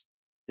 yes,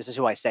 this is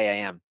who I say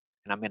I am,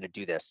 and I'm going to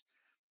do this.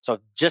 So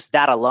just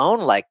that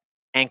alone, like,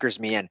 anchors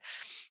me in.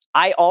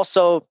 I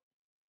also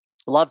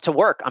love to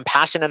work. I'm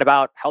passionate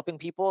about helping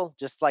people,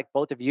 just like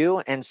both of you.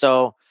 And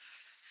so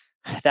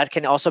that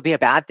can also be a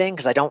bad thing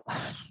because I don't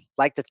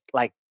like to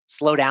like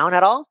slow down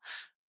at all.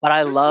 But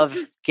I love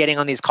getting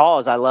on these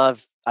calls. I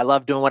love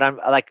doing what I'm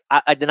like.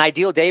 An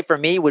ideal day for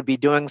me would be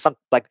doing something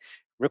like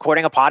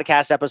recording a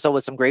podcast episode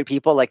with some great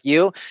people like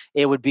you.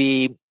 It would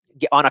be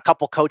on a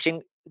couple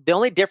coaching. The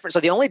only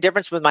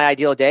difference with my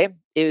ideal day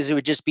is it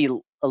would just be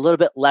a little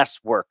bit less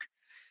work,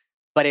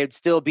 but it would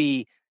still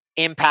be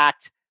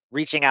impact,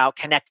 reaching out,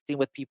 connecting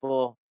with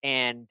people,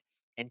 and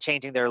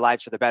changing their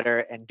lives for the better,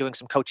 and doing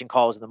some coaching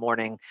calls in the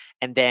morning.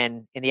 And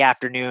then in the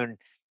afternoon,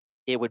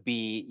 it would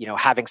be,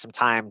 having some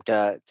time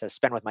to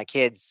spend with my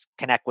kids,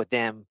 connect with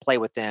them, play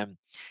with them.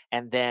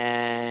 And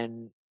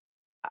then,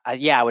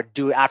 I would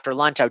do after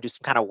lunch, I would do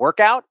some kind of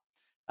workout,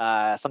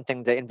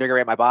 something to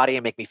invigorate my body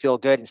and make me feel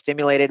good and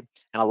stimulated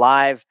and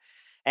alive.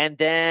 And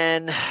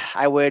then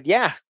I would,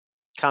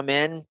 come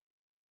in,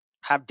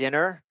 have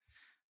dinner,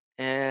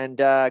 and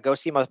go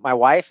see my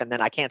wife. And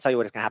then I can't tell you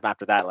what is going to happen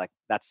after that. Like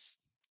that's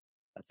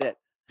it.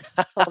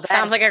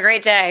 Sounds like a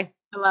great day.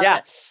 I love Yeah.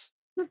 it.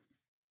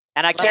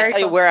 And I can't Very tell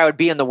you cool. where I would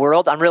be in the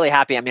world. I'm really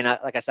happy. I mean,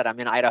 like I said, I'm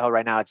in Idaho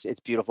right now. It's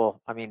beautiful.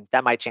 I mean,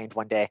 that might change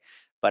one day,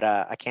 but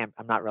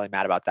I'm not really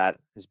mad about that.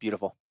 It's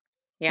beautiful.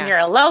 Yeah. You're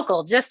a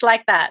local, just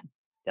like that.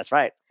 That's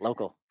right.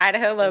 Local.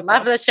 Idaho local.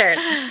 Love the shirt.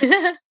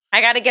 I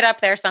got to get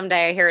up there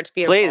someday. I hear it's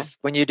beautiful. Please,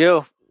 when you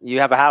do, you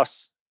have a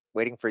house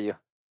waiting for you.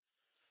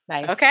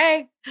 Nice.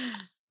 Okay.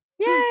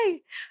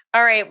 Yay.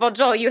 All right. Well,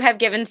 Joel, you have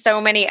given so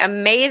many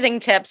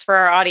amazing tips for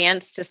our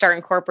audience to start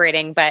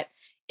incorporating, but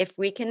if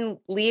we can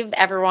leave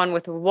everyone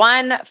with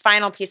one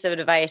final piece of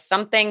advice,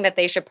 something that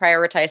they should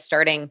prioritize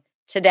starting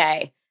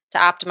today to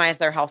optimize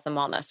their health and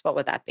wellness, what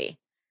would that be?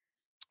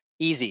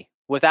 Easy.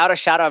 Without a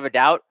shadow of a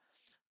doubt,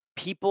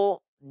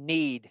 people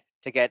need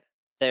to get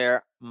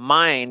their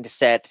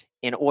mindset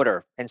in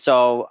order. And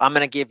so I'm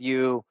going to give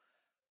you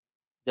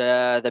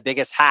the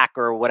biggest hack,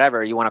 or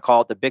whatever you want to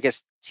call it. The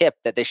biggest tip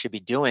that they should be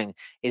doing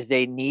is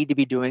they need to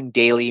be doing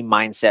daily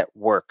mindset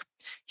work.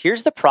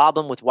 Here's the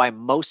problem with why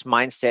most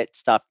mindset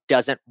stuff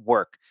doesn't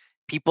work.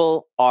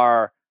 People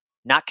are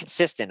not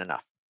consistent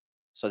enough.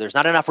 So there's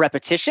not enough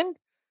repetition,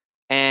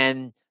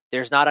 and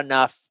there's not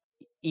enough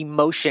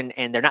emotion,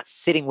 and they're not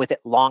sitting with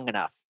it long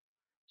enough.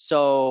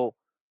 So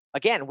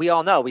again, we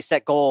all know we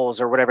set goals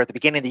or whatever at the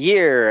beginning of the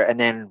year, and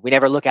then we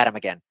never look at them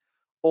again.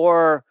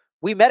 Or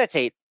we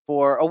meditate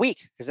for a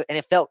week,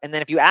 and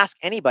then if you ask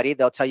anybody,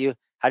 they'll tell you,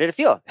 how did it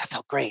feel? I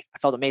felt great. I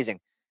felt amazing.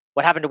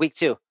 What happened to week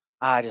 2?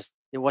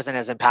 It wasn't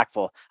as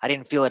impactful. I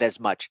didn't feel it as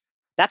much.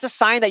 That's a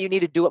sign that you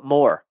need to do it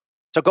more.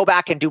 So go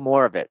back and do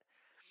more of it.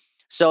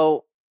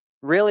 So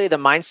really, the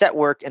mindset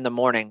work in the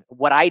morning,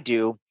 what I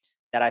do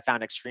that I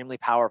found extremely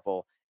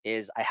powerful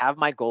is I have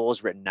my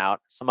goals written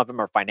out. Some of them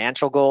are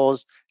financial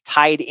goals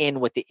tied in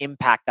with the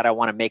impact that I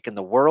want to make in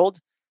the world,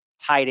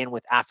 tied in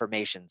with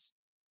affirmations.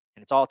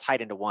 And it's all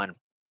tied into one.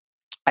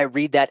 I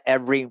read that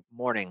every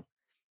morning,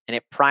 and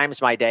it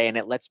primes my day, and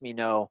it lets me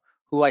know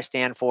who I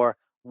stand for,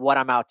 what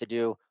I'm out to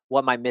do,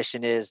 what my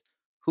mission is,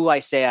 who I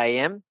say I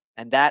am.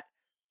 And that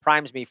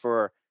primes me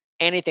for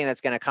anything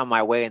that's going to come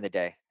my way in the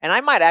day. And I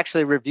might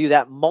actually review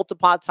that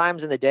multiple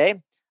times in the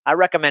day. I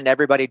recommend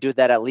everybody do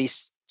that at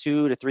least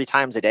 2 to 3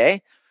 times a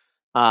day.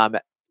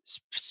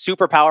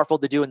 Super powerful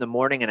to do in the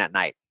morning and at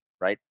night,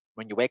 right?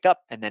 When you wake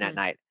up and then at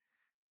night.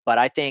 But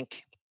I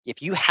think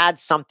if you had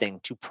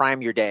something to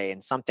prime your day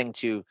and something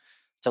to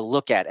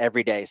look at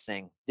every day,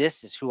 saying,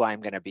 this is who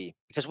I'm going to be,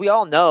 because we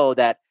all know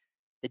that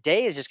the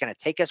day is just going to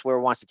take us where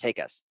it wants to take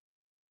us.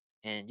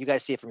 And you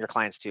guys see it from your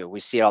clients too. We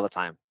see it all the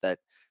time. That,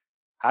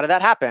 how did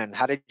that happen?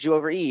 How did you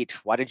overeat?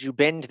 Why did you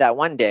binge that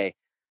one day?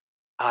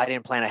 I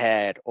didn't plan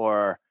ahead.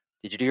 Or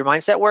did you do your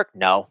mindset work?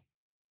 No,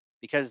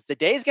 because the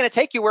day is going to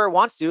take you where it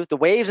wants to. The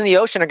waves in the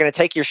ocean are going to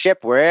take your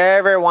ship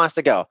wherever it wants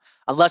to go,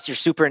 unless you're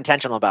super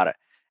intentional about it.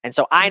 And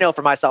so I know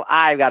for myself,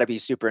 I've got to be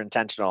super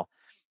intentional,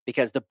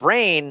 because the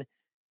brain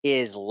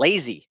is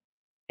lazy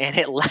and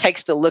it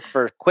likes to look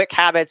for quick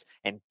habits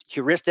and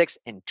heuristics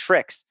and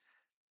tricks.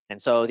 And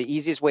so the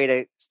easiest way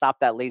to stop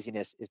that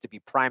laziness is to be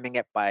priming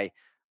it by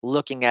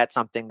looking at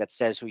something that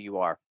says who you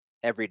are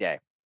every day.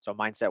 So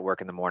mindset work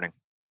in the morning.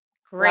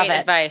 Great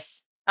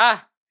advice. All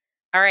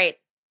right.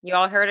 You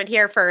all heard it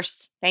here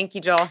first. Thank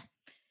you, Joel.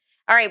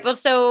 All right. Well,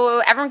 so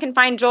everyone can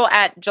find Joel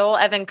at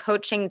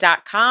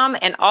joelevancoaching.com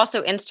and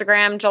also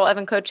Instagram, Joel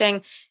Evan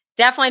Coaching.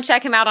 Definitely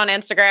check him out on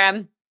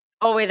Instagram.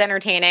 Always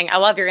entertaining. I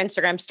love your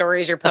Instagram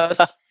stories, your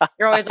posts.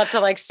 You're always up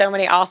to so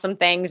many awesome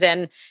things.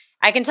 And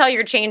I can tell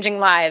you're changing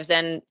lives.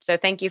 And so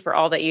thank you for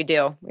all that you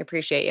do. We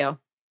appreciate you.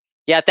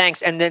 Yeah,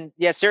 thanks. And then,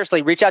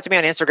 seriously, reach out to me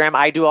on Instagram.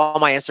 I do all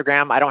my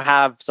Instagram. I don't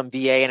have some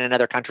VA in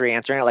another country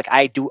answering it.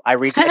 I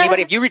reach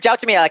anybody. If you reach out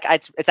to me,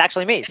 it's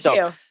actually me.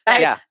 So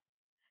nice. Yeah.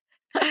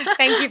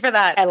 Thank you for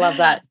that. I love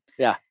that.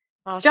 Yeah.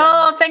 Awesome.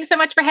 Joel, thanks so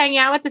much for hanging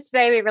out with us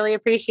today. We really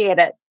appreciate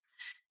it.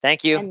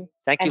 Thank you.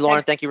 Thank you,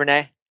 Lauren. Thank you,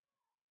 Renee.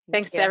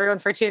 Thanks to everyone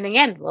for tuning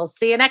in. We'll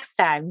see you next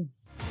time.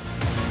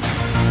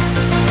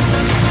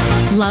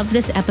 Love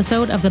this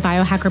episode of the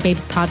Biohacker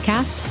Babes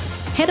podcast?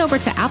 Head over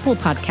to Apple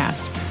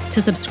Podcasts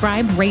to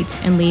subscribe, rate,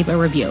 and leave a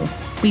review.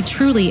 We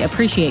truly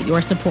appreciate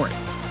your support.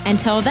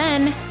 Until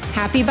then,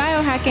 happy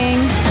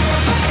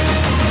biohacking.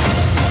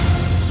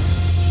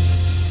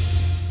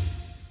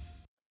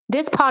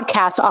 This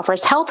podcast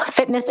offers health,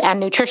 fitness, and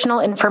nutritional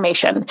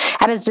information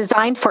and is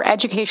designed for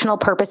educational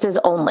purposes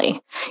only.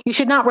 You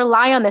should not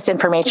rely on this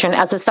information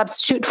as a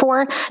substitute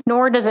for,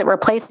 nor does it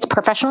replace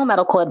professional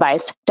medical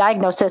advice,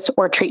 diagnosis,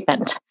 or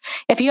treatment.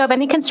 If you have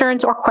any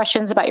concerns or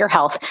questions about your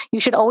health, you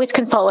should always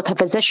consult with a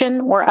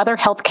physician or other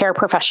healthcare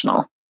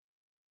professional.